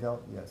 at the middle,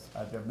 yes,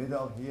 at the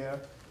middle here,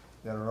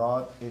 the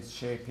rod is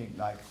shaping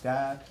like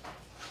that,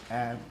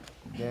 and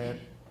then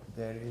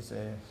there is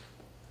a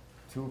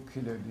 2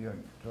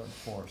 kilonewton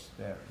force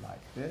there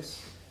like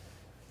this.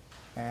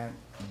 And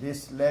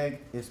this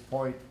length is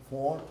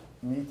 0.4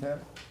 meter,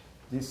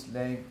 this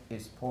length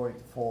is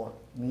 0.4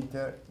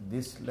 meter,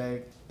 this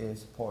length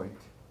is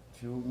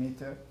 0.2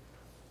 meter,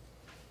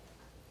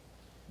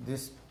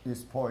 this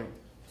is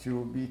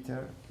 0.2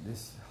 meter,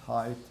 this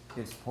height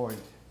is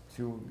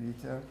 0.2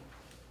 meter,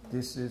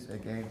 this is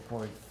again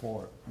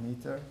 0.4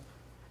 meter,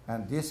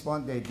 and this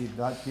one they did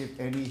not give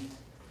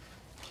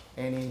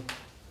any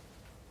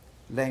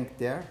length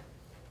there.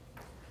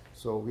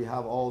 So we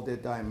have all the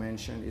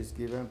dimension is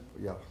given,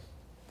 yeah,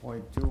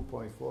 0.2,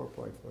 0.4,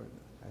 0.4,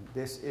 and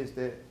this is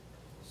the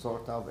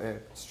sort of a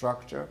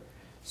structure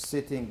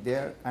sitting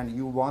there, and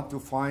you want to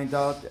find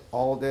out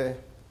all the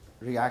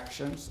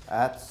reactions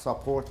at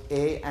support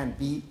A and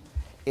B.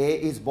 A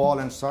is ball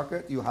and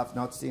socket. You have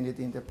not seen it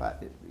in the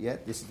past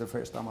yet. This is the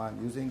first time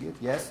I'm using it.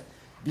 Yes.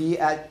 B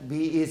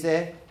is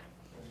a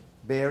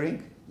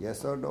bearing.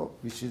 Yes or no?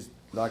 Which is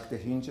like the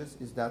hinges.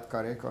 Is that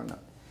correct or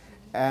not?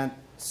 And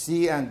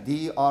C and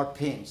D are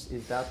pins.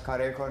 Is that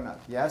correct or not?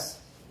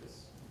 Yes?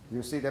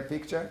 You see the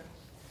picture?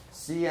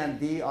 C and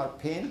D are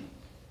pin.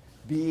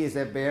 B is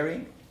a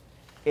bearing.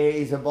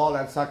 A is a ball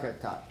and socket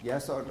type.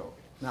 Yes or no?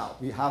 Now,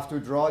 we have to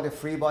draw the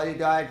free body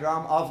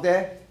diagram of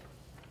the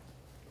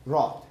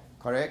rod.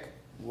 Correct?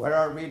 Where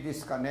are we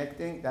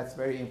disconnecting? That's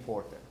very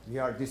important. We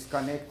are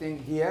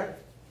disconnecting here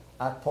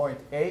at point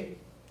A,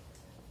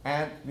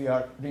 and we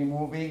are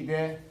removing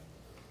the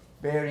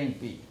bearing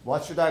B.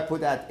 What should I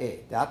put at A?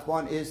 That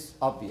one is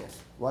obvious.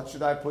 What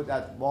should I put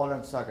at ball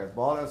and socket?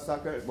 Ball and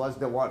socket was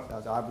the one,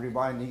 as I'm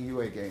reminding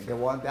you again, the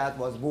one that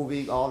was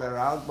moving all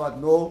around, but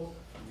no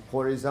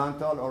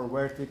horizontal or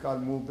vertical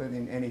movement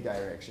in any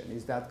direction.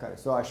 Is that correct?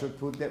 So I should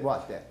put the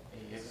what there?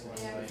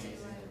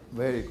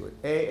 Very good.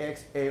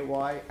 AX,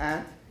 AY,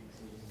 and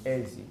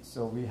AZ.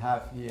 So we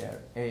have here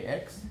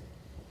AX,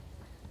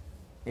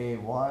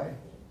 AY,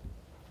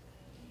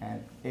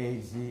 and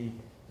AZ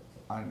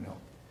unknown.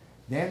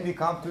 Then we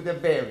come to the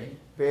bearing.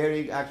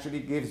 Bearing actually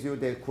gives you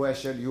the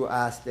question you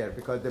asked there,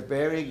 because the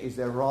bearing is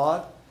a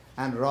rod,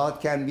 and rod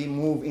can be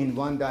moved in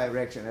one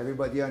direction.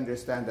 Everybody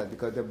understand that,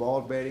 because the ball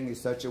bearing is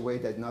such a way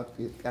that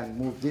it can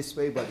move this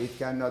way, but it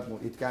cannot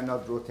move. It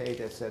cannot rotate,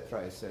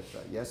 etc., etc.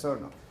 Yes or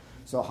no?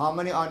 So how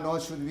many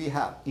unknowns should we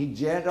have? In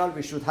general,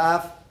 we should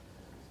have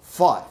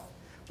 5.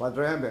 But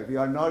remember, we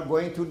are not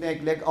going to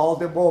neglect all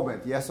the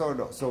moment. Yes or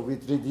no? So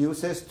it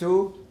reduces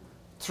to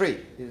 3.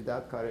 Is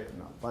that correct?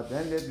 No. But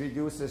then it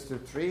reduces to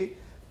 3.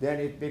 Then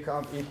it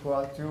becomes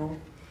equal to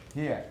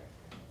here.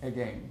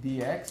 Again,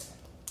 bx,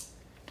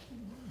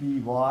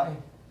 by,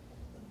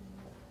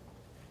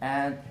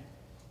 and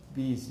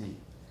bz.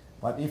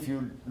 But if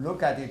you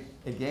look at it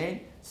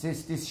again,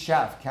 since this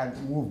shaft can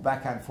move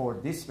back and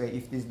forth this way,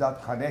 if it's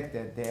not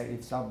connected there,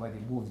 if somebody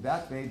moves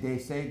that way, they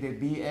say the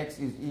bx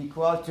is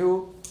equal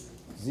to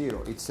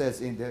 0. It says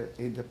in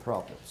the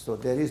problem. So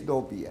there is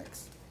no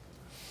bx.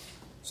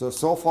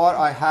 So far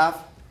I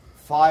have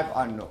 5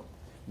 unknown.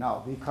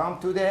 Now we come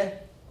to the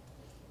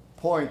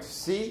point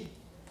C,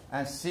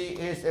 and C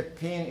is a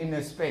pin in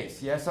a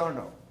space. Yes or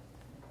no?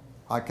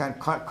 I can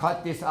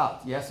cut this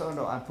out. Yes or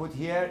no? And put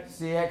here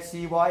Cx,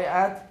 Cy,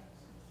 and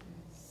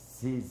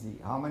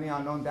Cz. How many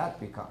unknown that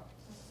become?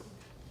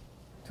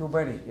 Too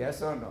many.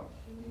 Yes or no?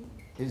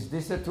 Is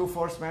this a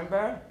two-force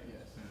member?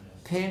 Yes.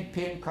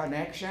 Pin-pin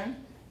connection.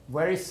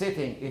 Where is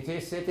sitting? It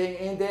is sitting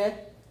in the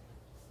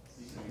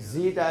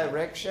Z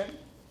direction.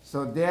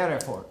 So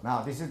therefore,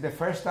 now this is the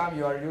first time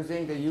you are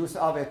using the use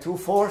of a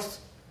two-force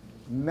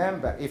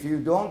member. If you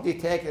don't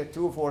detect a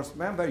two-force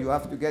member, you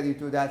have to get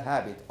into that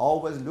habit.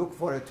 Always look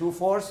for a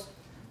two-force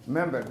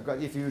member,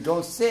 because if you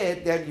don't see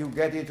it, then you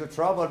get into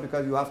trouble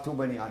because you have too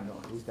many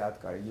unknowns. Is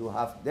that correct? You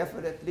have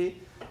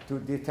definitely to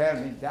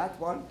determine that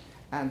one,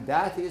 and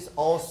that is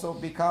also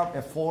become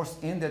a force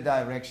in the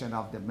direction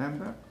of the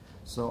member.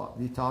 So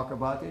we talk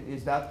about it.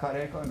 Is that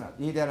correct or not?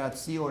 Either at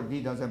C or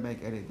D doesn't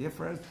make any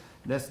difference.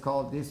 Let's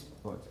call this.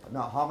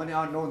 Now, how many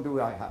unknown do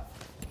I have?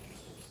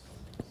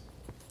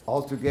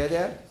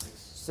 Altogether,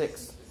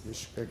 6,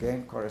 which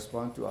again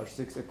correspond to our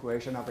 6th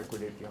equation of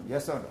equilibrium.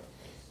 Yes or no?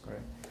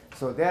 Correct.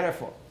 So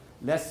therefore,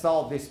 let's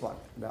solve this one.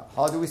 Now,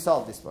 how do we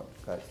solve this one?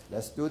 Guys,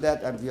 let's do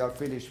that, and we are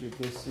finished with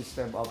this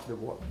system of the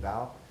work.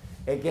 Now,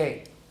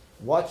 again,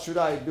 what should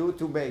I do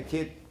to make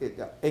it?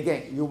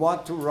 Again, you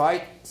want to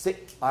write,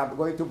 I'm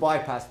going to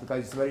bypass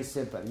because it's very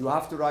simple. You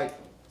have to write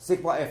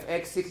sigma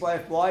fx, sigma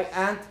fy,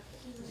 and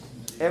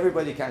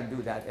everybody can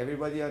do that.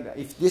 Everybody,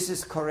 if this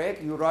is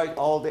correct, you write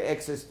all the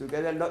x's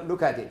together.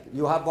 Look at it.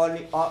 You have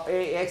only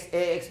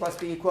ax must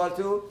be equal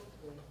to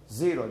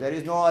 0. There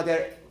is no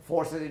other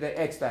forces in the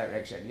x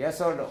direction.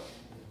 Yes or no?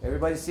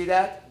 Everybody see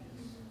that?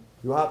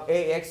 You have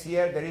ax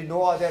here. There is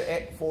no other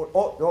force.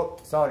 Oh, no,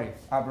 sorry,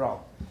 I'm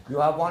wrong. You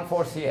have one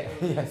force here.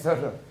 Yes or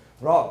no?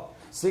 Wrong.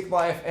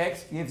 Sigma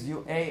fx gives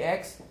you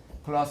ax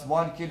plus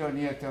 1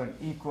 kilonewton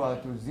equal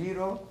to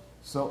 0.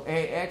 So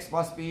ax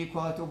must be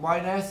equal to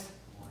minus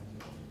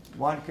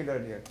 1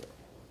 kilonewton.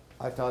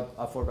 I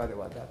forgot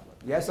about that one.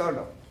 Yes or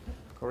no?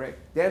 Correct.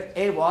 Then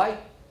ay,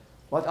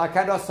 but I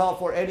cannot solve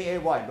for any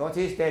ay.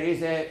 Notice there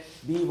is a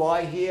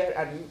by here,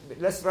 and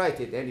let's write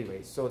it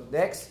anyway. So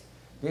next,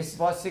 this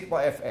was sigma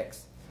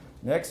fx.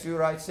 Next, you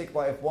write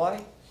sigma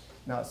fy.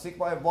 Now,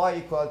 sigma fy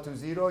equal to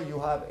 0, you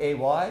have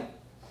ay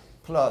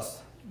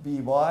plus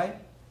by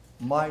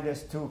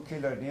minus 2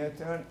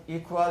 kilonewton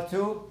equal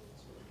to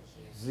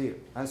 0,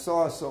 and so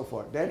on and so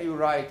forth. Then you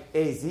write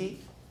az.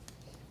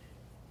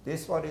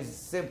 This one is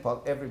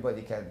simple,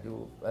 everybody can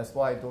do. That's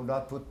why I do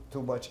not put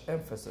too much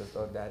emphasis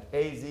on that.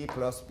 Az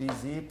plus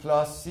bz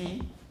plus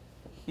c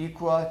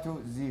equal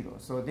to 0.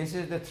 So this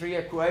is the 3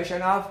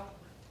 equation of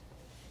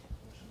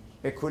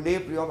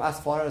equilibrium as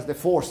far as the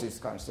force is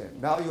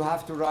concerned. Now you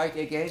have to write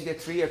again the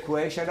 3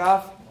 equation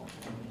of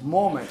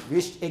moment,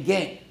 which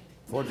again,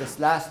 for this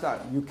last time,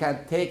 you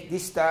can take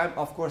this time,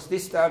 of course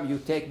this time you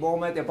take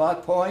moment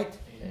about point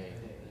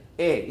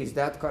A. Is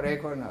that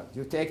correct or not?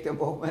 You take the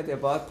moment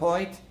about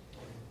point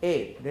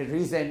A. The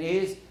reason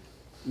is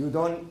you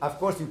don't, of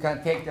course you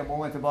can take the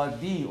moment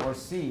about B or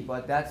C,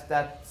 but that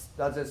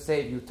doesn't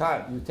save you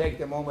time. You take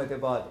the moment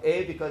about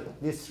A because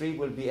this 3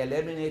 will be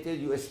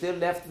eliminated. You are still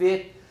left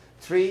with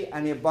 3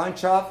 and a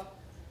bunch of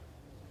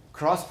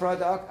cross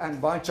product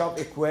and bunch of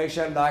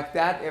equation like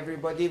that,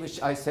 everybody,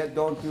 which I said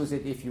don't use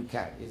it if you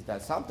can. Is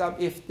that sometimes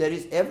if there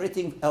is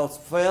everything else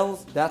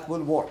fails, that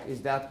will work.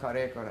 Is that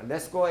correct or not?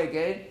 Let's go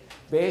again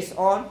based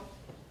on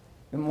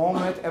the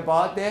moment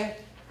about the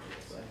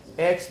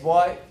x,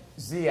 y,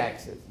 z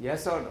axis.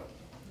 Yes or no?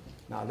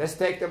 Now let's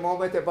take the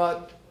moment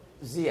about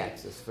z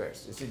axis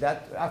first. You see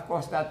that, of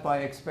course, that by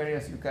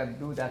experience you can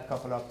do that a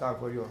couple of times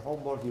for your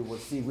homework. You will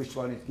see which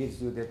one it gives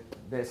you the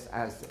best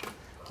answer.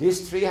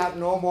 These 3 have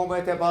no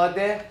moment about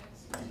the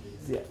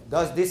z.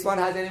 Does this one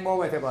has any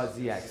moment about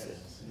z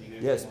axis?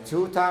 Yes.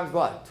 2 times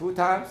what? 2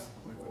 times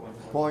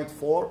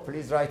 0.4.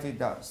 Please write it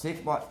down.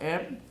 Sigma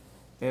m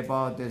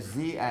about the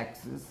z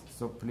axis.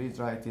 So please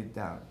write it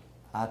down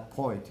at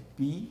point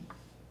B,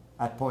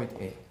 at point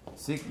A.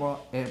 Sigma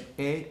m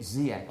a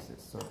z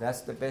axis. So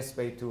that's the best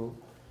way to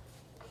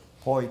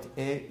point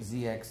A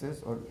z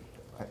axis, or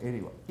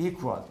anyway,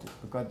 equal to,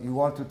 because you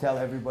want to tell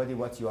everybody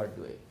what you are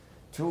doing.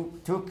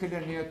 2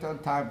 kilonewton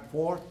times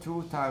 4,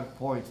 2 times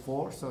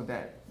 0.4, so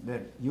that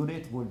the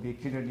unit would be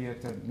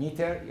kilonewton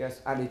meter,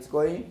 yes, and it's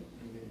going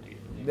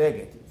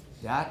negative.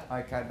 That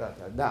I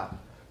cannot. Now,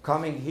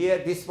 coming here,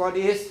 this one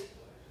is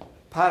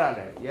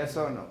parallel, yes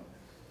or no?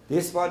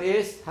 This one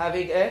is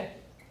having a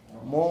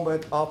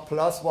moment of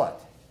plus what?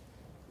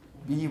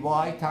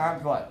 By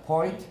times what?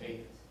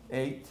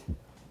 0.8.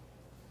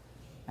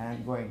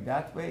 And going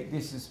that way,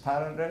 this is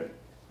parallel,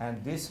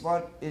 and this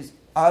one is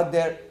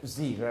under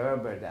z.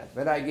 Remember that.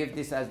 When I give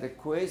this as the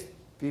quiz,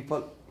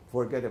 people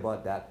forget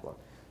about that one.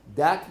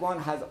 That one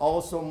has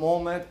also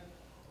moment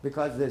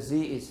because the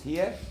z is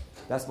here.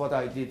 That's what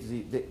I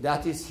did.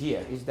 That is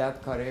here. Is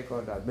that correct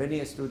or not?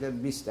 Many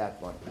students miss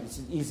that one.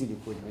 It's easily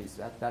could miss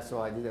that. That's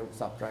why I didn't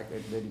subtract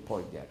at any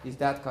point there. Is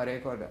that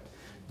correct or not?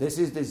 This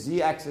is the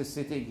z-axis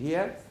sitting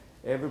here.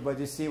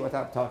 Everybody see what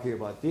I'm talking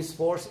about. This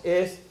force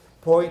is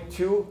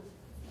 0.2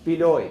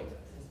 below it.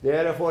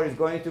 Therefore, it's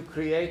going to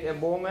create a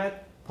moment,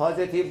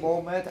 positive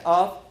moment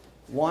of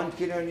 1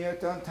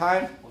 kilonewton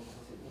times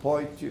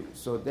 0.2.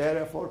 So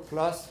therefore,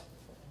 plus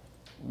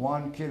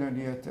 1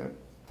 kilonewton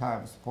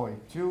times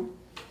 0.2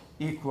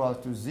 equal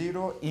to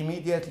 0.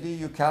 Immediately,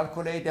 you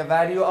calculate the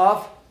value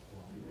of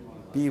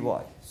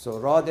By. So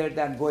rather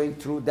than going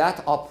through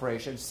that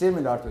operation,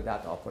 similar to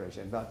that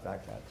operation, not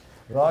like that,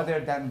 rather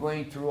than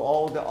going through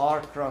all the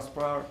arc cross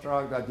product,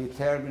 the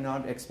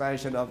determinant,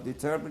 expansion of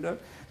determinant,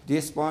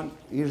 this one,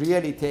 it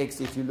really takes,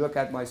 if you look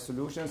at my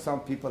solution, some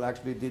people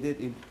actually did it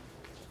in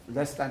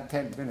less than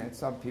 10 minutes.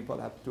 Some people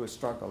have to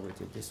struggle with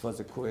it. This was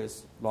a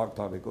quiz long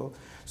time ago.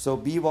 So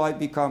By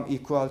become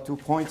equal to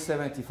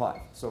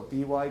 0.75. So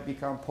By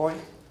become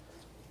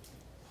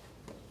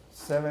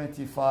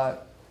 0.75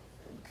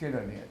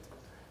 kilonewton.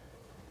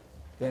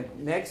 Then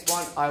next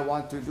one I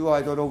want to do,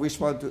 I don't know which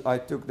one I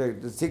took,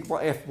 the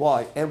sigma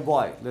Fy,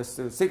 My. Let's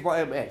do sigma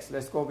Mx.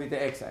 Let's go with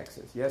the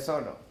x-axis. Yes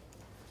or no?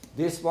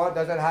 This one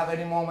doesn't have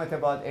any moment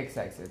about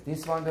x-axis.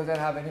 This one doesn't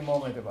have any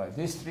moment about it.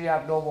 These 3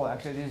 have no moment.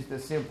 Actually, this is the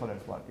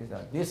simplest one. Is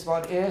that this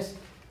one is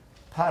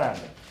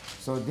parallel.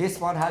 So this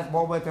one has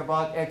moment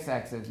about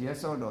x-axis,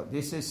 yes or no?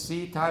 This is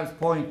c times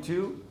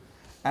 0.2,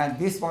 and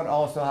this one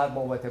also has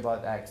moment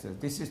about axis.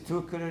 This is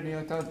 2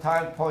 kilonewton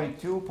times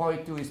 0.2.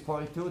 0.2 is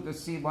 0.2. The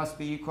c must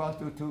be equal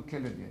to 2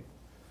 kilonewton.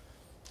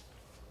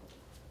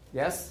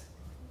 Yes?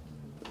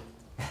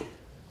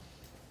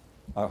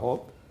 I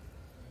hope.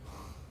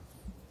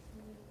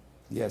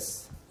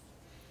 Yes.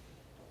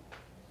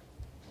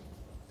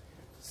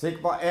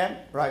 Sigma m,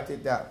 write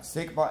it down.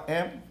 Sigma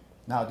m.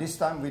 Now this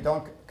time we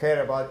don't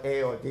care about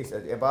a or this.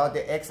 About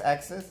the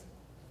x-axis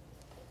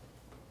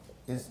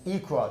is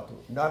equal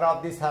to. None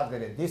of this have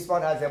the. This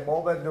one has a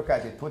moment. Look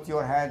at it. Put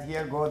your hand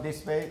here. Go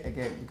this way.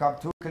 Again, become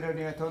 2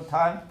 kilonewton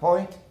times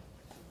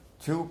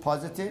 0.2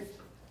 positive.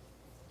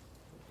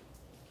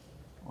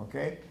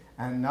 Okay,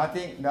 and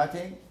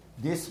nothing.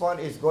 This one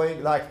is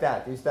going like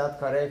that. Is that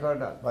correct or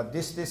not? But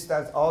this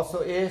distance also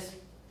is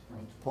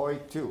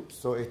 0.2.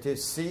 So it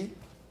is c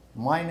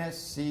minus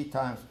c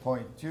times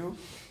 0.2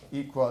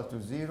 equal to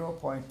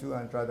 0.2,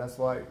 and that's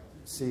why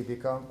c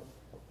become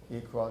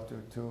equal to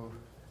 2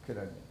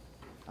 kilonewton,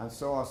 and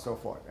so on and so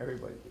forth.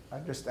 Everybody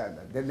understand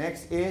that. The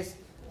next is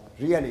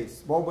really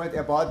moment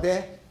about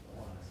the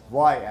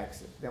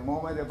y-axis. The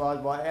moment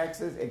about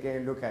y-axis,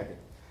 again, look at it.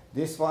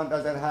 This one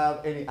doesn't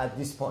have any at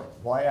this point.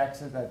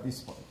 Y-axis at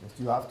this point.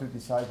 You have to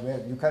decide where.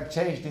 You can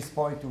change this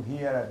point to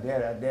here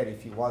and there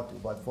if you want to,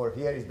 but for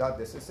here it's not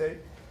necessary.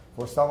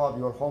 For some of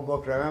your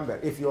homework, remember,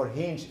 if your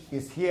hinge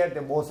is here,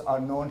 the most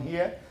unknown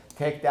here,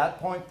 take that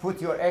point,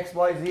 put your x,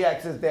 y, z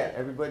axis there.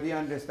 Everybody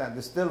understand?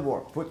 This still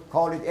work.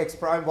 Call it x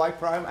prime, y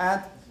prime,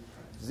 and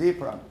z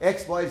prime.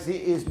 X, y, z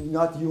is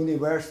not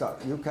universal.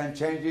 You can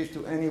change it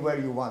to anywhere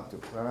you want to.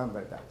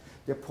 Remember that.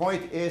 The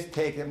point is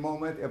take a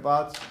moment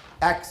about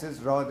axis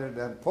rather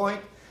than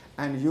point,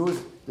 and use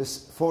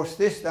this force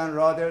distance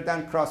rather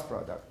than cross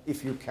product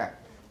if you can.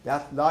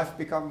 That life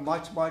becomes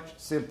much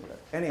simpler.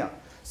 Anyhow,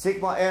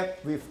 sigma m,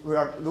 we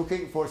are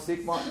looking for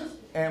sigma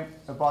m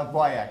about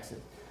y-axis.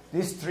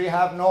 These three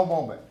have no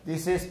moment.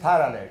 This is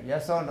parallel,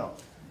 yes or no?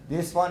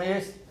 This one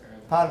is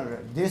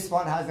parallel. This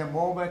one has a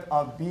moment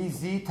of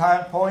bz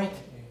times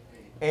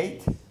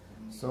 0.8.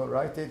 So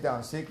write it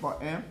down. Sigma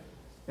m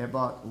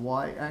about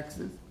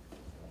y-axis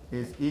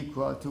is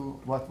equal to,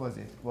 what was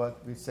it? What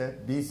we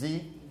said,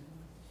 bz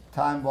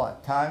time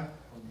what? Time?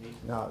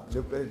 Now,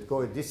 look at it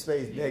going this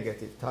way is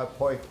negative, time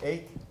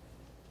 0.8,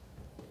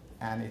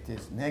 and it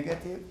is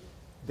negative.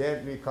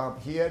 Then we come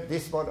here.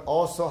 This one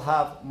also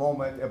have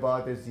moment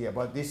about the z,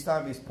 but this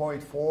time is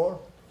 0.4,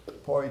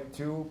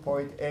 0.2,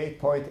 0.8,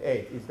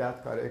 0.8. Is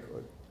that correct?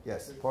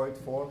 Yes,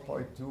 0.4,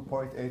 0.2,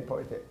 0.8,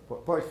 0.8,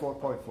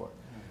 0.4, 0.4.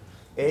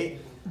 8,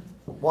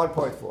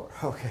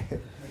 1.4. Okay.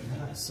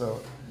 So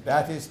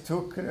that is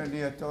 2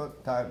 kilonewton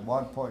times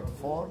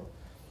 1.4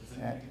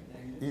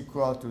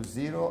 equal to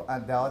 0,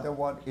 and the other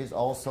one is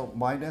also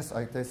minus.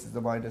 This is the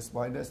minus.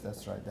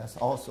 That's right. That's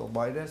also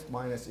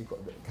minus equal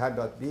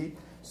cannot be.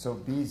 So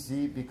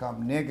bz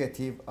become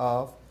negative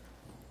of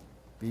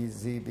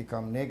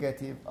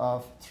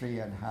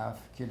 3.5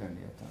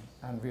 kilonewton,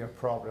 and our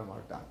problem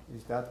are done.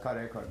 Is that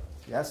correct? Or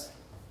yes?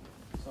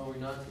 So we're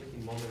not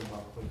taking moment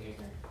about 0.8.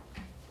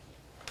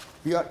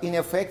 We are, in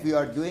effect, we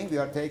are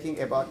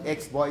taking about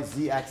x, y,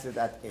 z axis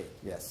at A,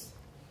 yes.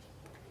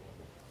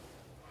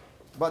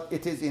 But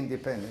it is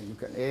independent. You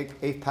can,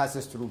 A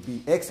passes through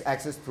B, x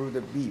axis through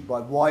the B,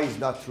 but y is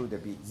not through the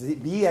B.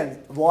 B and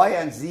y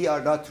and z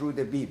are not through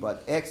the B,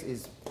 but x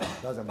is,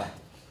 doesn't matter.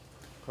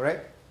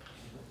 Correct?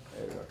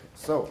 Okay.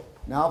 So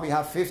now we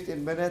have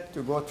 15 minutes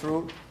to go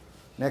through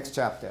next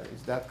chapter.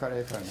 Is that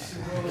correct or not?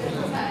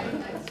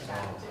 Next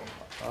chapter.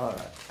 All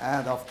right.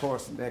 And of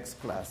course, next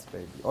class,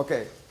 baby.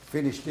 Okay.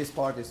 Finish. This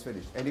part is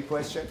finished. Any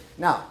question?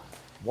 Now,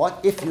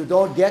 what if you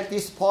don't get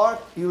this part?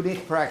 You need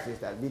to practice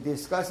that. We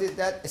discussed it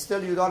that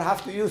still you don't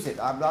have to use it.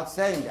 I'm not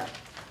saying that.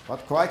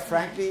 But quite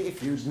frankly,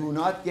 if you do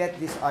not get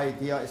this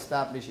idea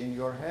established in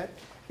your head,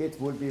 it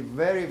will be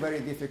very,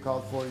 very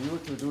difficult for you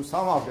to do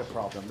some of the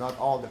problem, not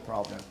all the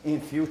problem, in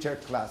future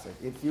classes.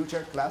 In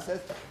future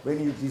classes,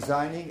 when you're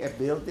designing a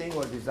building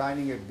or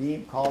designing a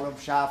beam, column,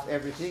 shaft,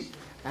 everything,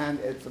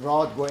 and it's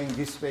rod going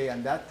this way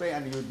and that way,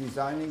 and you're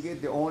designing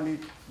it, the only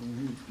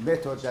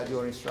method that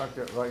your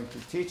instructor is going to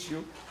teach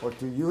you or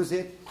to use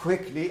it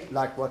quickly,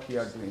 like what we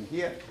are doing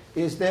here,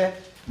 is the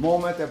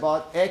moment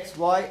about x,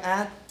 y,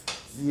 and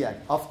z.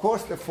 Of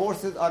course, the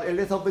forces are a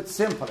little bit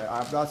simpler.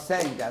 I'm not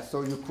saying that,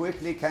 so you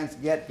quickly can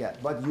get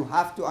that. But you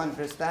have to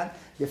understand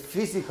the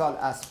physical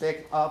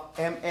aspect of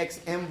mx,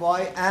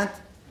 my, and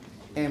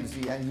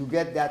mz, and you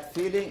get that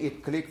feeling,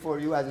 it click for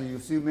you, as you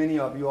see many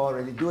of you are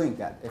already doing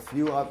that. A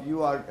few of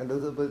you are a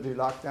little bit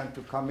reluctant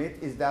to commit,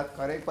 is that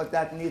correct? But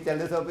that needs a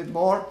little bit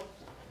more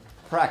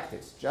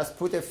practice. Just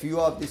put a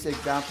few of this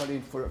example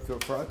in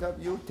front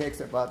of you,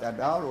 takes about an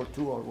hour or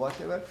two or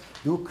whatever.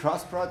 Do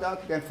cross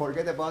product, then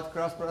forget about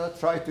cross product,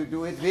 try to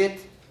do it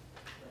with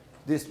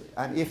this,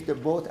 and if the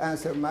both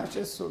answer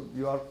matches, so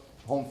you are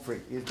home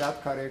free. Is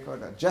that correct or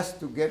not?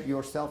 Just to give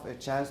yourself a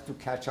chance to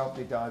catch up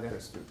with the other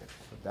students.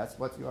 So that's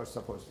what you are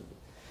supposed to do.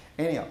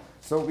 Anyhow,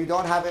 so we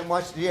don't have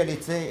much really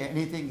say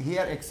anything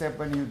here except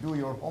when you do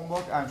your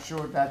homework. I'm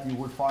sure that you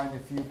will find a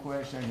few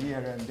questions here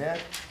and there.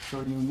 So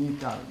you need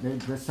that.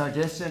 The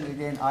suggestion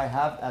again I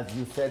have, as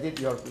you said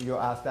it, you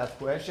asked that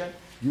question.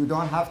 You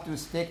don't have to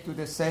stick to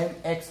the same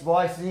x,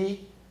 y,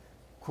 z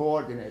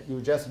coordinate.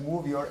 You just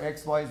move your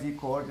x, y, z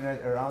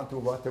coordinate around to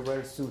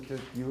whatever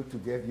suited you to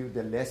give you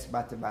the less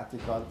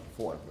mathematical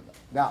formula.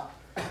 Now,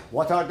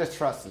 what are the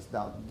trusses?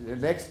 Now, the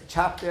next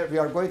chapter, we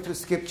are going to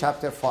skip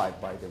chapter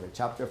 5, by the way.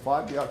 Chapter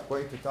 5, we are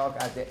going to talk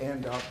at the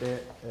end of the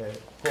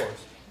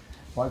course.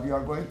 But we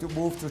are going to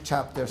move to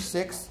chapter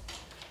 6.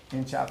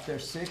 In chapter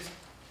 6,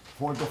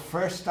 for the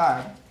first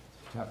time,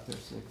 chapter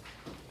 6,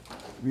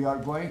 we are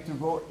going to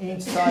go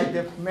inside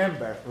the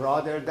member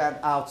rather than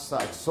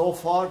outside. So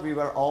far, we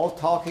were all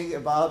talking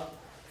about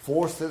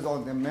forces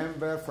on the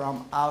member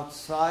from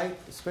outside,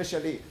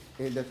 especially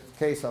in the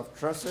case of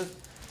trusses.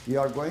 We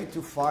are going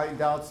to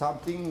find out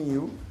something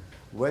new,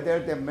 whether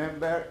the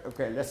member,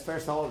 okay, let's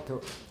first of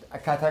all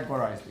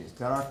categorize this.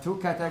 There are two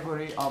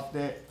categories of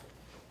the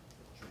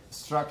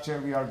structure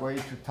we are going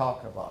to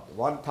talk about.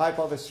 One type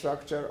of a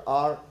structure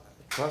are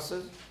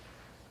trusses,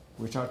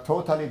 which are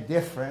totally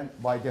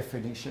different by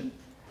definition,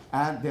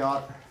 and they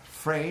are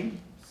frames.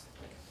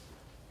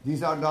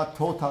 These are not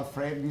total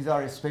frame, these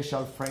are a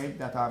special frame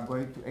that I'm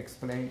going to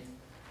explain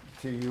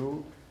to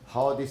you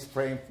how this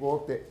frame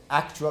works. The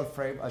actual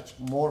frame is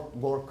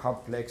more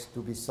complex to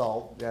be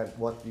solved than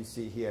what we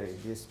see here in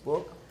this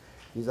book.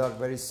 These are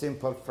very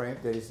simple frames.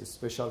 There is a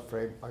special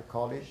frame, I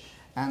call it.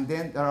 And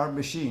then there are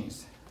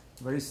machines,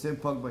 very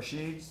simple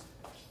machines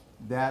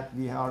that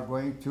we are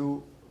going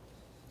to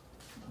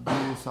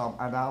do some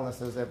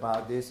analysis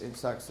about this in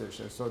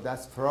succession. So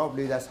that's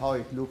how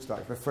it looks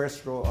like. The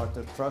first row are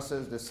the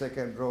trusses, the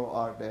second row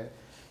are the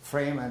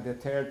frame, and the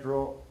third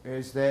row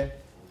is the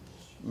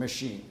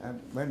machine.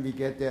 And when we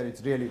get there, it's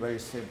really very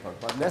simple.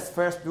 But let's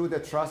first do the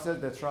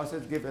trusses. The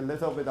trusses give a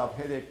little bit of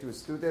headache to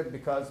students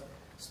because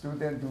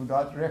students do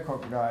not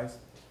recognize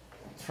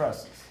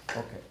trusses.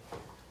 Okay.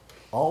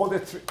 All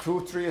the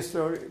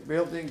 2-3-story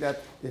building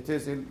that it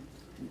is in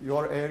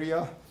your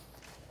area,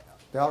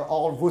 they are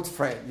all wood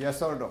frame,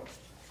 yes or no?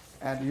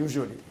 And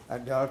usually,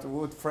 and they are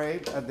wood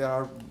frame, and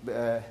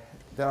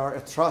there are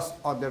a truss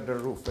under the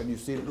roof. When you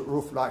see a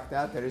roof like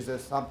that, there is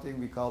something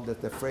we call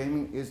that the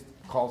framing is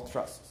called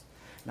trusses.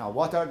 Now,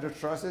 what are the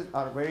trusses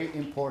are very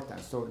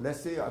important. So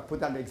let's say I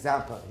put an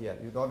example here.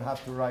 You don't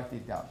have to write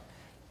it down.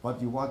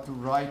 But you want to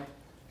write,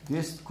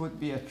 this could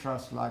be a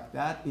truss like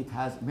that. It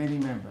has many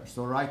members.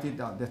 So write it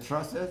down. The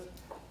trusses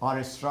are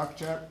a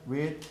structure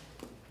with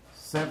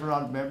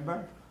several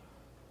members,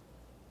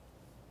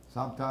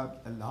 sometimes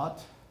a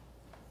lot.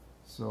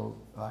 So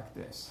like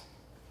this.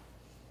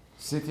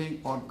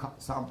 Sitting on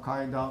some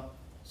kind of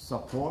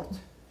support.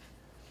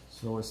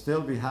 So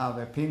still we have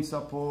a pin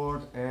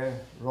support, a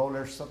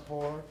roller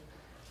support,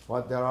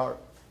 but there are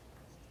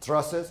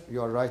trusses,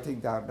 you are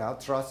writing down now.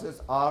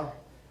 Trusses are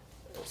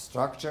a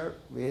structure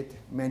with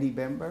many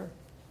members,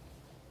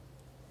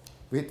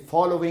 with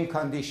following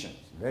conditions,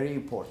 very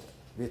important,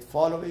 with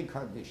following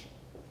conditions.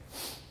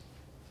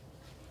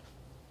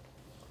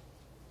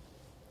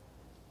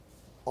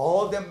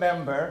 All the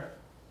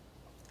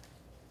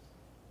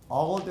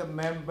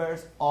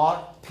members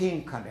are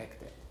pin connected.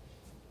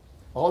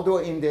 Although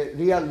in the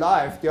real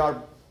life they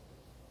are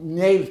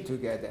nailed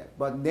together,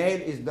 but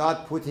nail is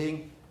not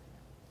putting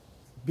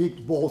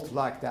big bolt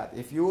like that.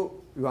 If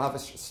you have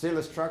still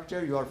a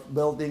structure, you are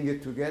building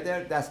it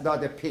together, that's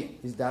not a pin.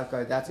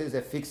 That is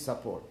a fixed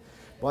support.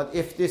 But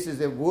if this is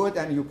a wood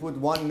and you put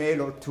one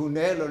nail or two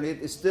nails on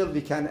it, still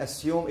we can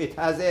assume it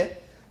has a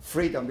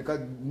freedom, because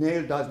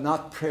nail does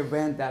not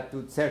prevent that to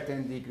a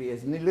certain degree.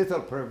 It's a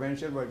little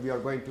prevention, but we are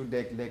going to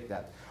neglect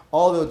that.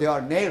 Although they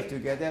are nailed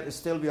together,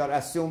 still we are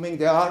assuming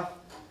they are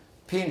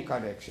pin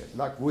connection,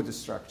 like wood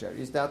structure.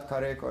 Is that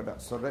correct or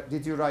not? So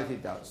did you write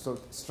it down? So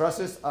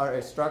trusses are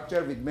a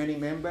structure with many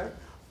members.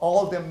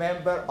 All the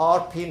members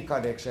are pin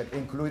connection,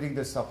 including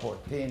the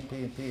support. Pin,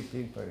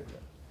 period.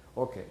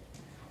 Okay.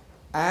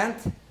 And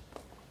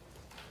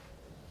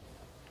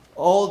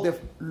all the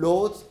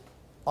loads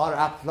are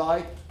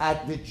applied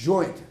at the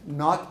joint,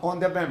 not on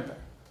the member.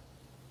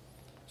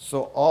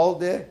 So all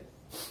the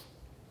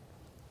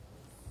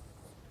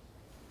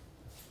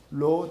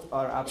loads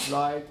are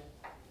applied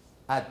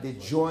at the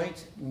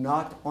joint,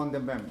 not on the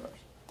members.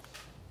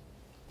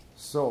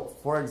 So,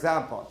 for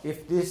example,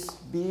 if this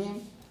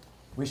beam,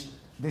 which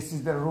this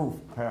is the roof,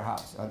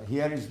 perhaps, and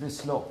here is the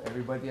slope.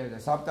 Everybody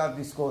has, sometimes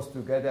this goes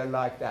together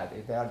like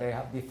that. They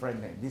have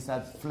different names. This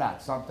has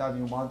flat. Sometimes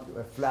you want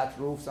a flat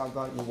roof.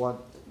 Sometimes you want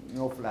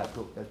no flat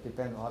roof. That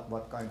depends on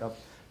what kind of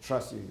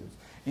truss you use.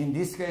 In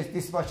this case,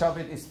 this much of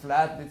it is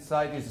flat. This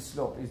side is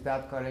slope. Is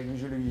that correct?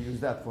 Usually we use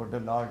that for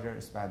the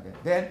larger span.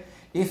 Then,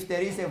 if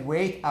there is a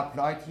weight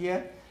applied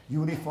here,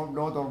 uniform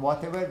load or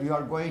whatever, we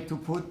are going to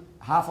put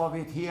half of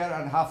it here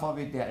and half of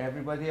it there.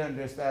 Everybody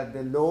understand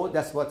the load?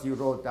 That's what you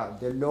wrote down.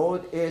 The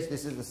load is,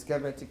 this is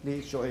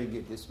schematically showing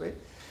it this way.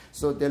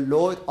 So the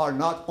load are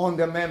not on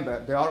the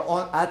member. They are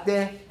on at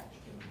the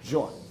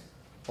joint.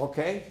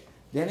 Okay?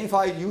 Then if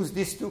I use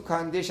these two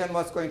conditions,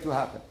 what's going to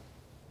happen?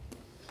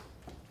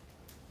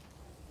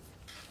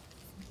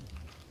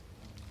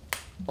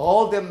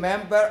 All the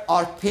members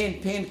are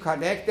pin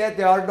connected.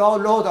 There are no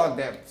load on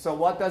them. So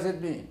what does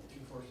it mean?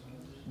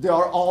 They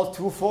are all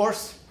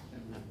two-force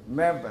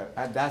member,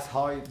 and that's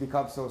how it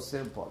becomes so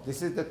simple.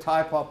 This is the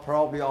type of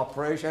probably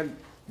operation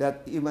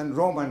that even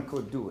Roman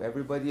could do.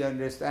 Everybody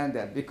understand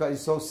that because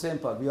it's so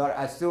simple. We are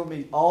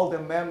assuming all the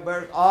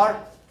members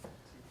are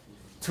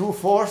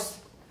two-force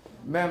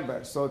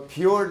members, so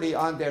purely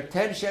under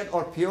tension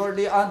or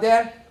purely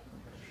under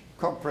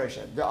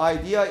compression. The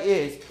idea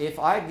is if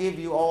I give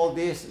you all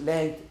this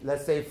length,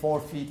 let's say 4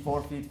 feet,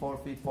 4 feet, 4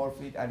 feet, 4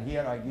 feet, and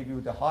here I give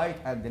you the height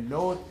and the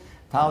load,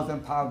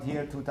 1,000 pounds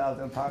here,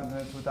 2,000 pounds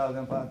there,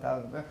 2,000 pounds,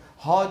 1,000 pounds.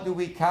 How do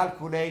we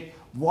calculate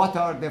what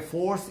are the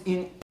force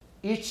in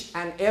each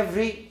and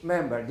every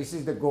member? This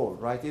is the goal.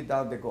 Write it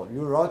down, the goal.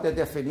 You wrote the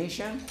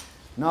definition.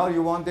 Now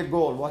you want the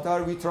goal. What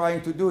are we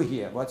trying to do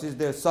here? What is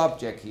the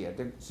subject here?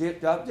 The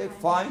subject,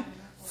 find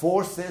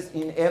forces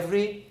in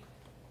every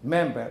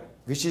member,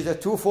 which is a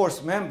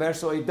two-force member,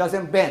 so it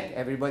doesn't bend.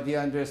 Everybody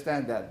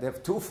understand that. The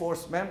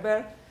two-force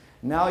member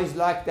now is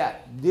like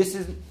that. This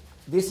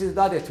is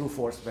not a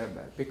two-force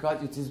member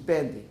because it is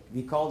bending.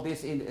 We call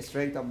this in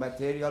strength of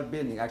material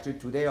bending. Actually,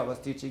 today I was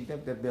teaching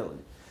them the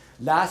building.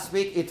 Last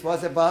week it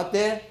was about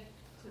the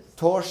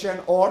torsion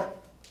or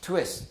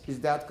twist. Is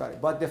that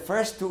correct? But the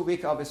first 2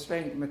 weeks of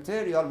strength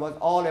material was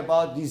all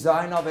about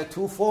design of a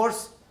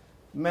two-force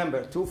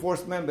member.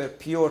 Two-force member,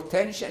 pure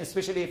tension,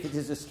 especially if it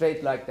is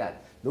straight like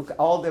that. Look,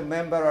 all the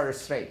members are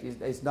straight.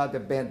 It's not a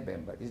bent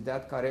member. Is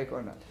that correct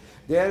or not?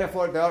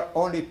 Therefore, they are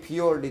only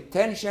purely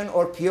tension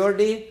or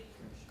purely.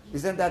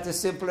 Isn't that the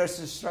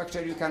simplest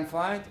structure you can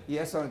find?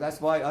 Yes or no? That's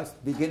why at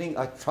the beginning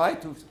I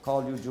tried to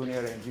call you junior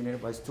engineer,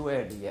 but it's too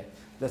early yet.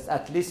 Let's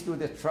at least do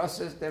the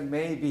trusses, then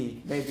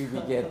maybe we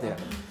get there.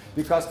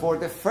 Because for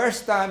the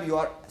first time you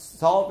are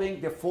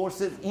solving the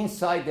forces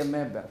inside the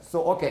member.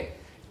 So okay,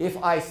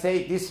 if I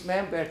say this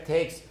member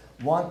takes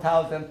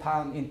 1,000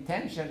 pounds in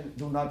tension,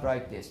 do not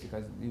write this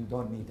because you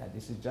don't need that.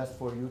 This is just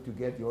for you to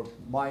get your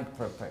mind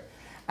prepared.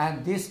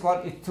 And this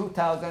one is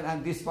 2,000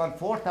 and this one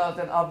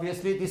 4,000.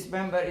 Obviously, this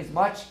member is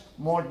much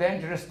more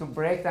dangerous to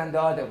break than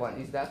the other one.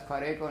 Is that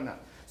correct or not?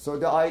 So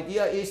the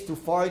idea is to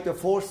find the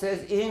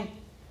forces in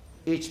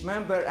each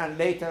member and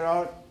later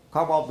on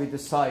come up with the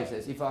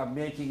sizes. If I'm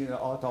making it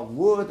out of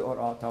wood or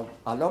out of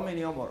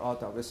aluminum or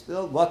out of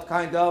steel, what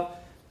kind of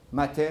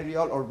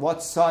material or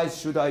what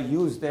size should I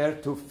use there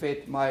to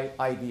fit my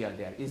idea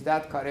there? Is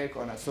that correct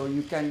or not? So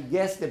you can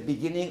guess the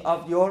beginning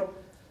of your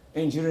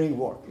engineering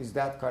work. Is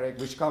that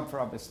correct? Which come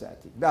from the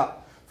static. Now,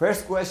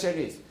 first question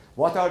is,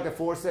 what are the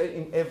forces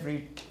in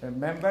every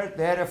member?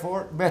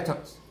 Therefore,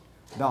 methods.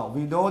 Now,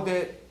 we know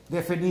the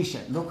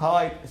definition. Look how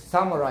I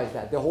summarize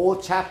that. The whole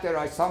chapter,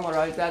 I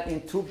summarize that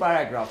in 2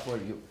 paragraphs for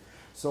you.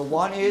 So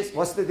one is,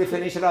 what's the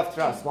definition of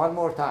truss? One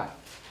more time.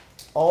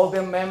 All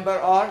the members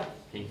are,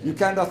 you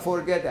cannot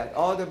forget that.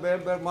 All the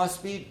members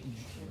must be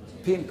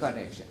pin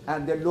connection.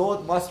 And the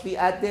load must be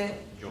at the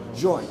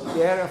joint.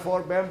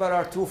 Therefore, members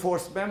are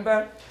two-force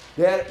members.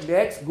 Their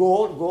next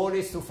goal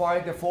is to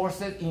find the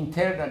forces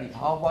internally.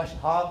 How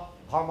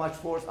much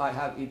force I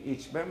have in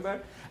each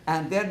member.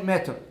 And then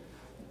method.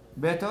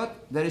 Method,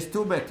 there is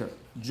 2 methods.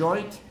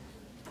 Joint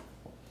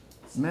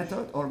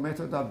method or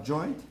method of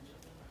joint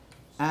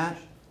and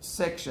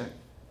section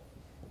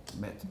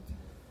method.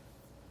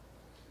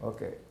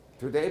 Okay.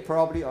 Today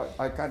probably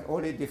I can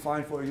only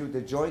define for you the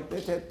joint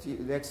method.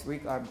 Next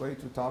week I'm going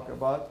to talk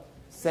about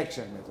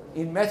section method.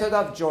 In method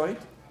of joint,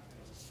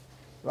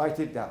 write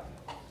it down.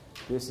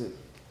 This is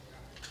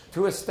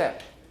 2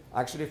 steps,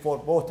 actually for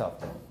both of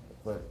them.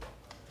 But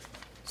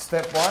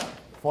step 1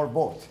 for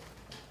both.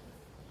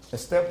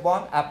 Step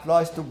 1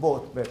 applies to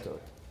both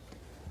methods.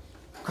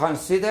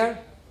 Consider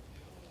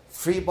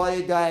free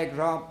body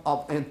diagram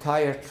of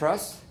entire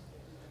truss.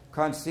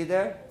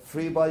 Consider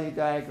free body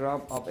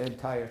diagram of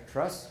entire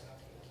truss.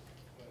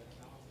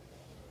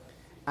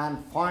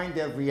 And find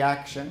the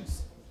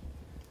reactions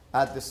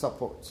at the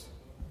supports.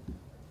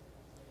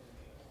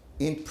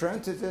 In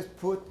parentheses,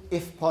 put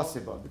if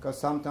possible, because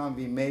sometimes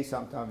we may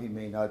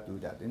not do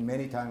that, and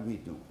many times we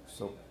do.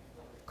 So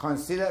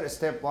consider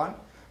step 1,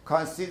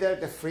 consider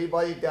the free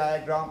body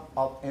diagram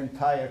of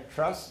entire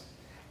truss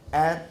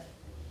and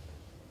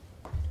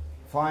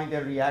find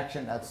the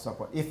reaction at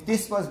support. If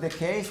this was the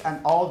case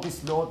and all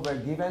this load were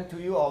given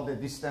to you, all the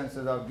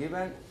distances are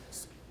given,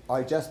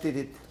 I just did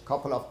it a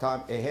couple of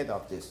times ahead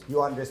of this.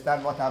 You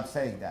understand what I'm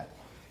saying that?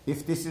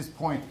 If this is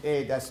point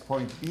A, that's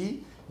point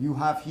B, you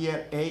have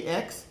here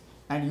AX,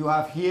 and you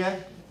have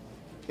here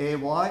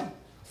AY,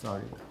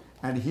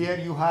 and here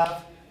you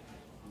have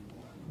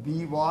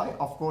BY.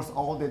 Of course,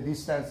 all the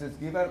distances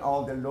given,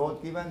 all the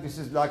load given. This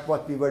is like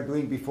what we were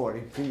doing before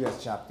in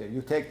previous chapter.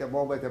 You take the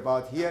moment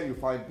about here, you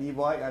find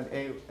BY and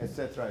A,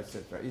 etc.,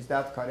 etc. Is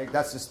that correct?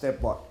 That's the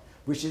step 1,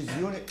 which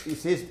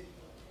is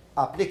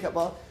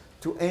applicable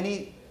to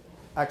any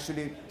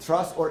actually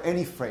truss or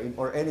any frame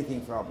or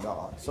anything from now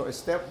on. So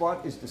step 1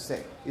 is the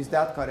same. Is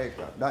that correct?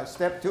 Now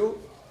step 2,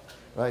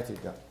 Write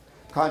it down.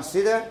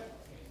 Consider,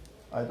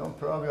 I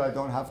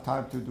don't have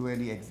time to do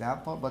any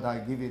example, but I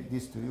give it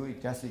this to you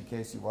just in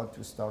case you want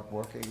to start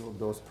working on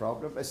those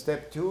problems.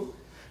 Step 2,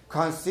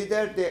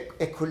 consider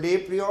the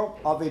equilibrium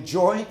of a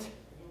joint.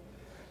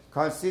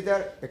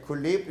 Consider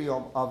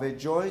equilibrium of a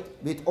joint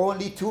with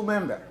only 2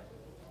 members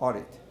on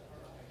it.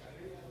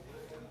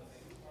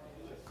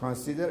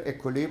 Consider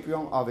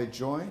equilibrium of a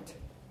joint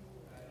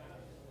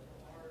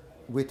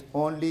with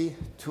only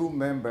 2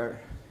 members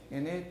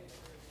in it,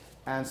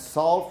 and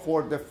solve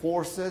for the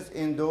forces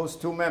in those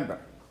 2 members.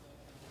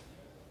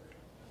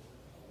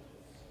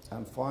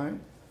 And find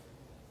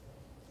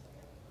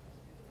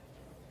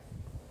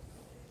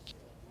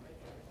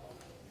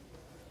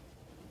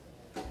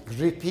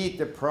repeat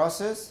the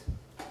process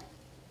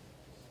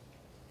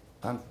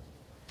and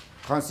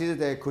consider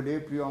the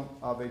equilibrium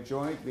of a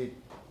joint with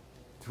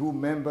 2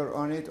 members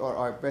on it, or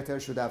I better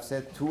should have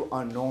said 2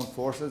 unknown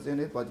forces in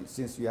it, but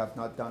since we have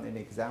not done an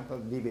example,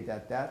 leave it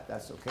at that,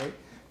 that's okay.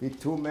 With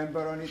 2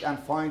 members on it, and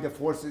find the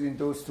forces in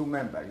those 2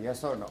 members,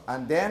 yes or no?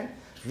 And then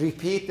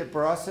repeat the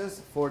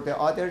process for the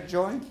other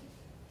joint,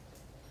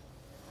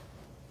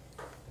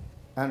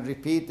 and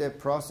repeat the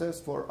process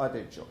for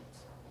other joints.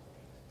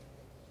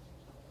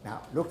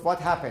 Now, look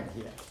what happened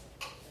here.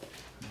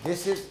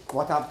 This is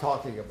what I'm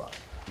talking about.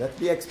 Let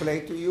me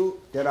explain to you,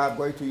 then I'm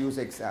going to use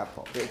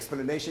example. The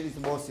explanation is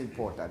the most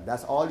important.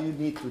 That's all you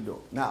need to do.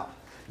 Now,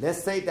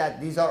 let's say that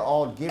these are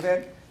all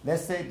given.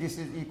 Let's say this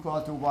is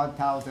equal to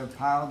 1,000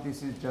 pounds,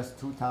 this is just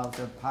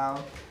 2,000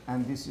 pounds,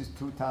 and this is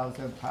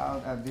 2,000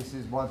 pounds, and this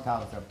is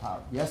 1,000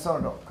 pounds. Yes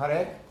or no?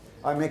 Correct?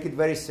 I make it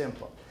very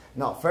simple.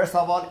 Now, first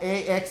of all,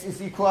 AX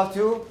is equal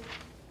to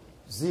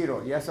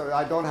 0. Yes or no?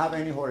 I don't have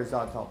any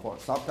horizontal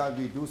force. Sometimes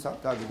we do,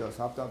 sometimes we don't.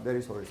 Sometimes there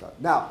is horizontal.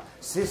 Now,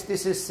 since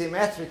this is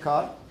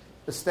symmetrical,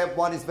 step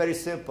 1 is very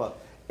simple.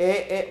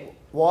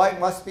 Y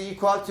must be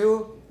equal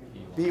to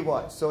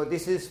BY. So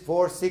this is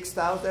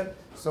 6,000.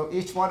 So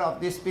each one of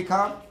this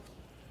become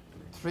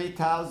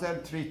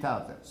 3,000,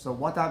 3,000. So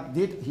what I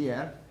did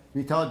here,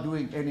 without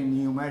doing any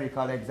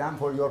numerical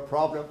example, your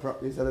problem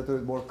is a little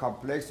bit more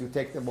complex. You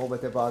take the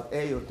moment about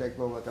A, you take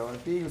the moment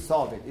about B, you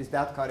solve it. Is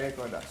that correct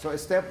or not? So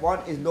step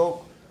 1 is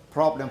no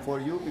problem for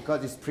you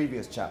because it's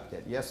previous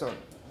chapter. Yes or no?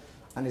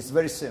 And it's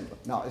very simple.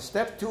 Now,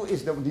 step 2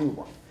 is the new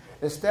one.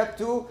 Step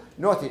 2,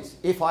 notice,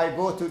 if I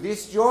go to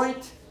this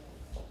joint,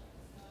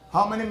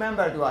 how many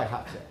members do I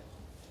have there?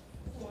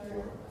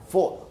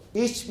 4.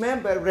 Each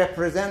member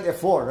represents a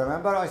 4.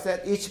 Remember I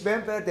said each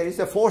member there is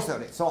a force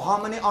on it. So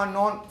how many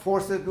unknown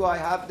forces do I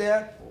have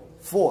there?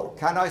 4.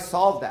 Can I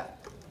solve that?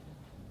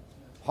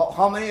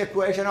 How many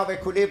equations of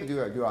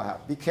equilibrium do I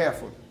have? Be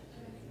careful.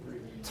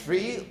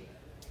 3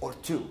 or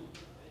 2.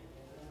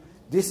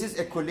 This is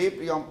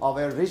equilibrium of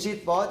a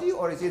rigid body,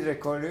 or is it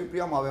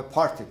equilibrium of a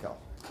particle?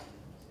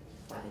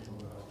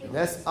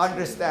 Let's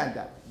understand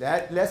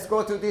that. Let's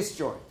go to this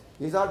joint.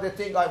 These are the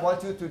things I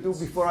want you to do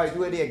before I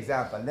do any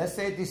example. Let's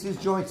say this is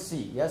joint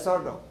C, yes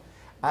or no?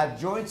 At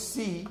joint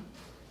C,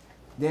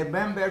 the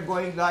member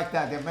going like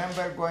that, the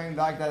member going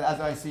like that,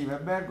 as I see,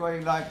 member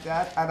going like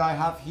that, and I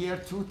have here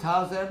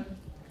 2,000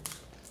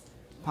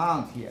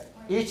 pounds here.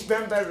 Each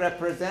member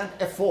represents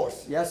a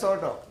force, yes or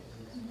no?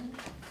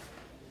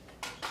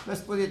 Let's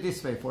put it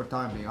this way for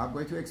time being. I'm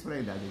going to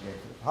explain that again.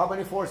 How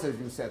many forces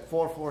you said?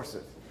 4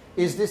 forces.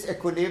 Is this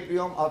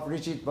equilibrium of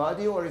rigid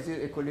body, or is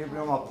it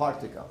equilibrium of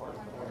particle?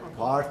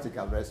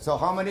 Particle, right? So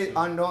how many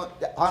unknown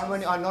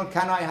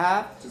can I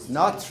have?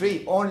 Not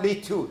 3,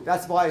 only 2.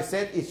 That's why I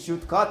said it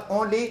should cut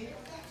only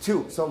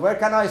 2. So where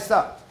can I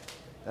stop?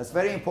 That's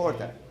very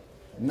important.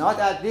 Not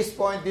at this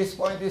point, this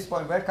point, this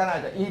point. Where can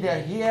I? Either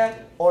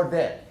here or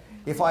there.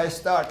 If I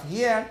start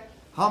here,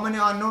 how many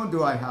unknown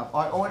do I have?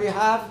 I only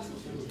have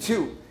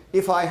 2.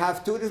 If I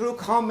have 2,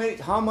 look how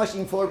much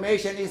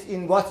information is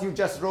in what you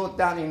just wrote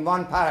down in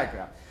one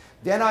paragraph.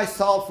 Then I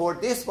solve for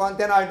this one,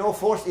 then I know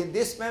force in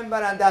this member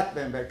and that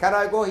member. Can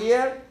I go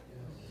here?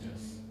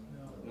 Yes.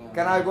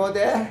 Can I go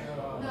there?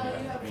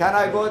 No. Can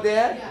I go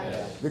there?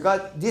 Yeah.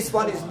 Because this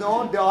one is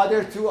known, the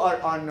other 2 are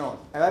unknown.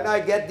 And when I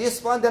get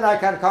this one, then I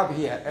can come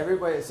here.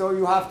 Everybody, so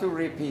you have to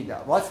repeat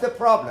that. What's the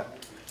problem?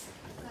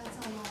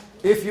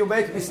 If you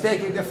make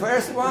mistake in the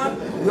first one,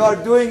 you are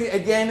doing it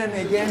again and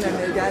again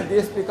and again.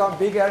 This becomes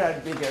bigger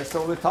and bigger.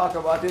 So we'll talk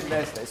about it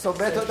next day. So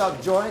method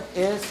of joint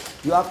is,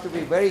 you have to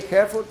be very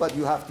careful, but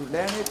you have to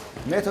learn it.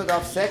 Method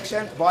of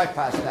section,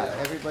 bypass that.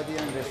 Everybody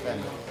understand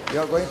it.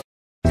 You are going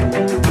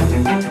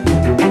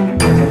to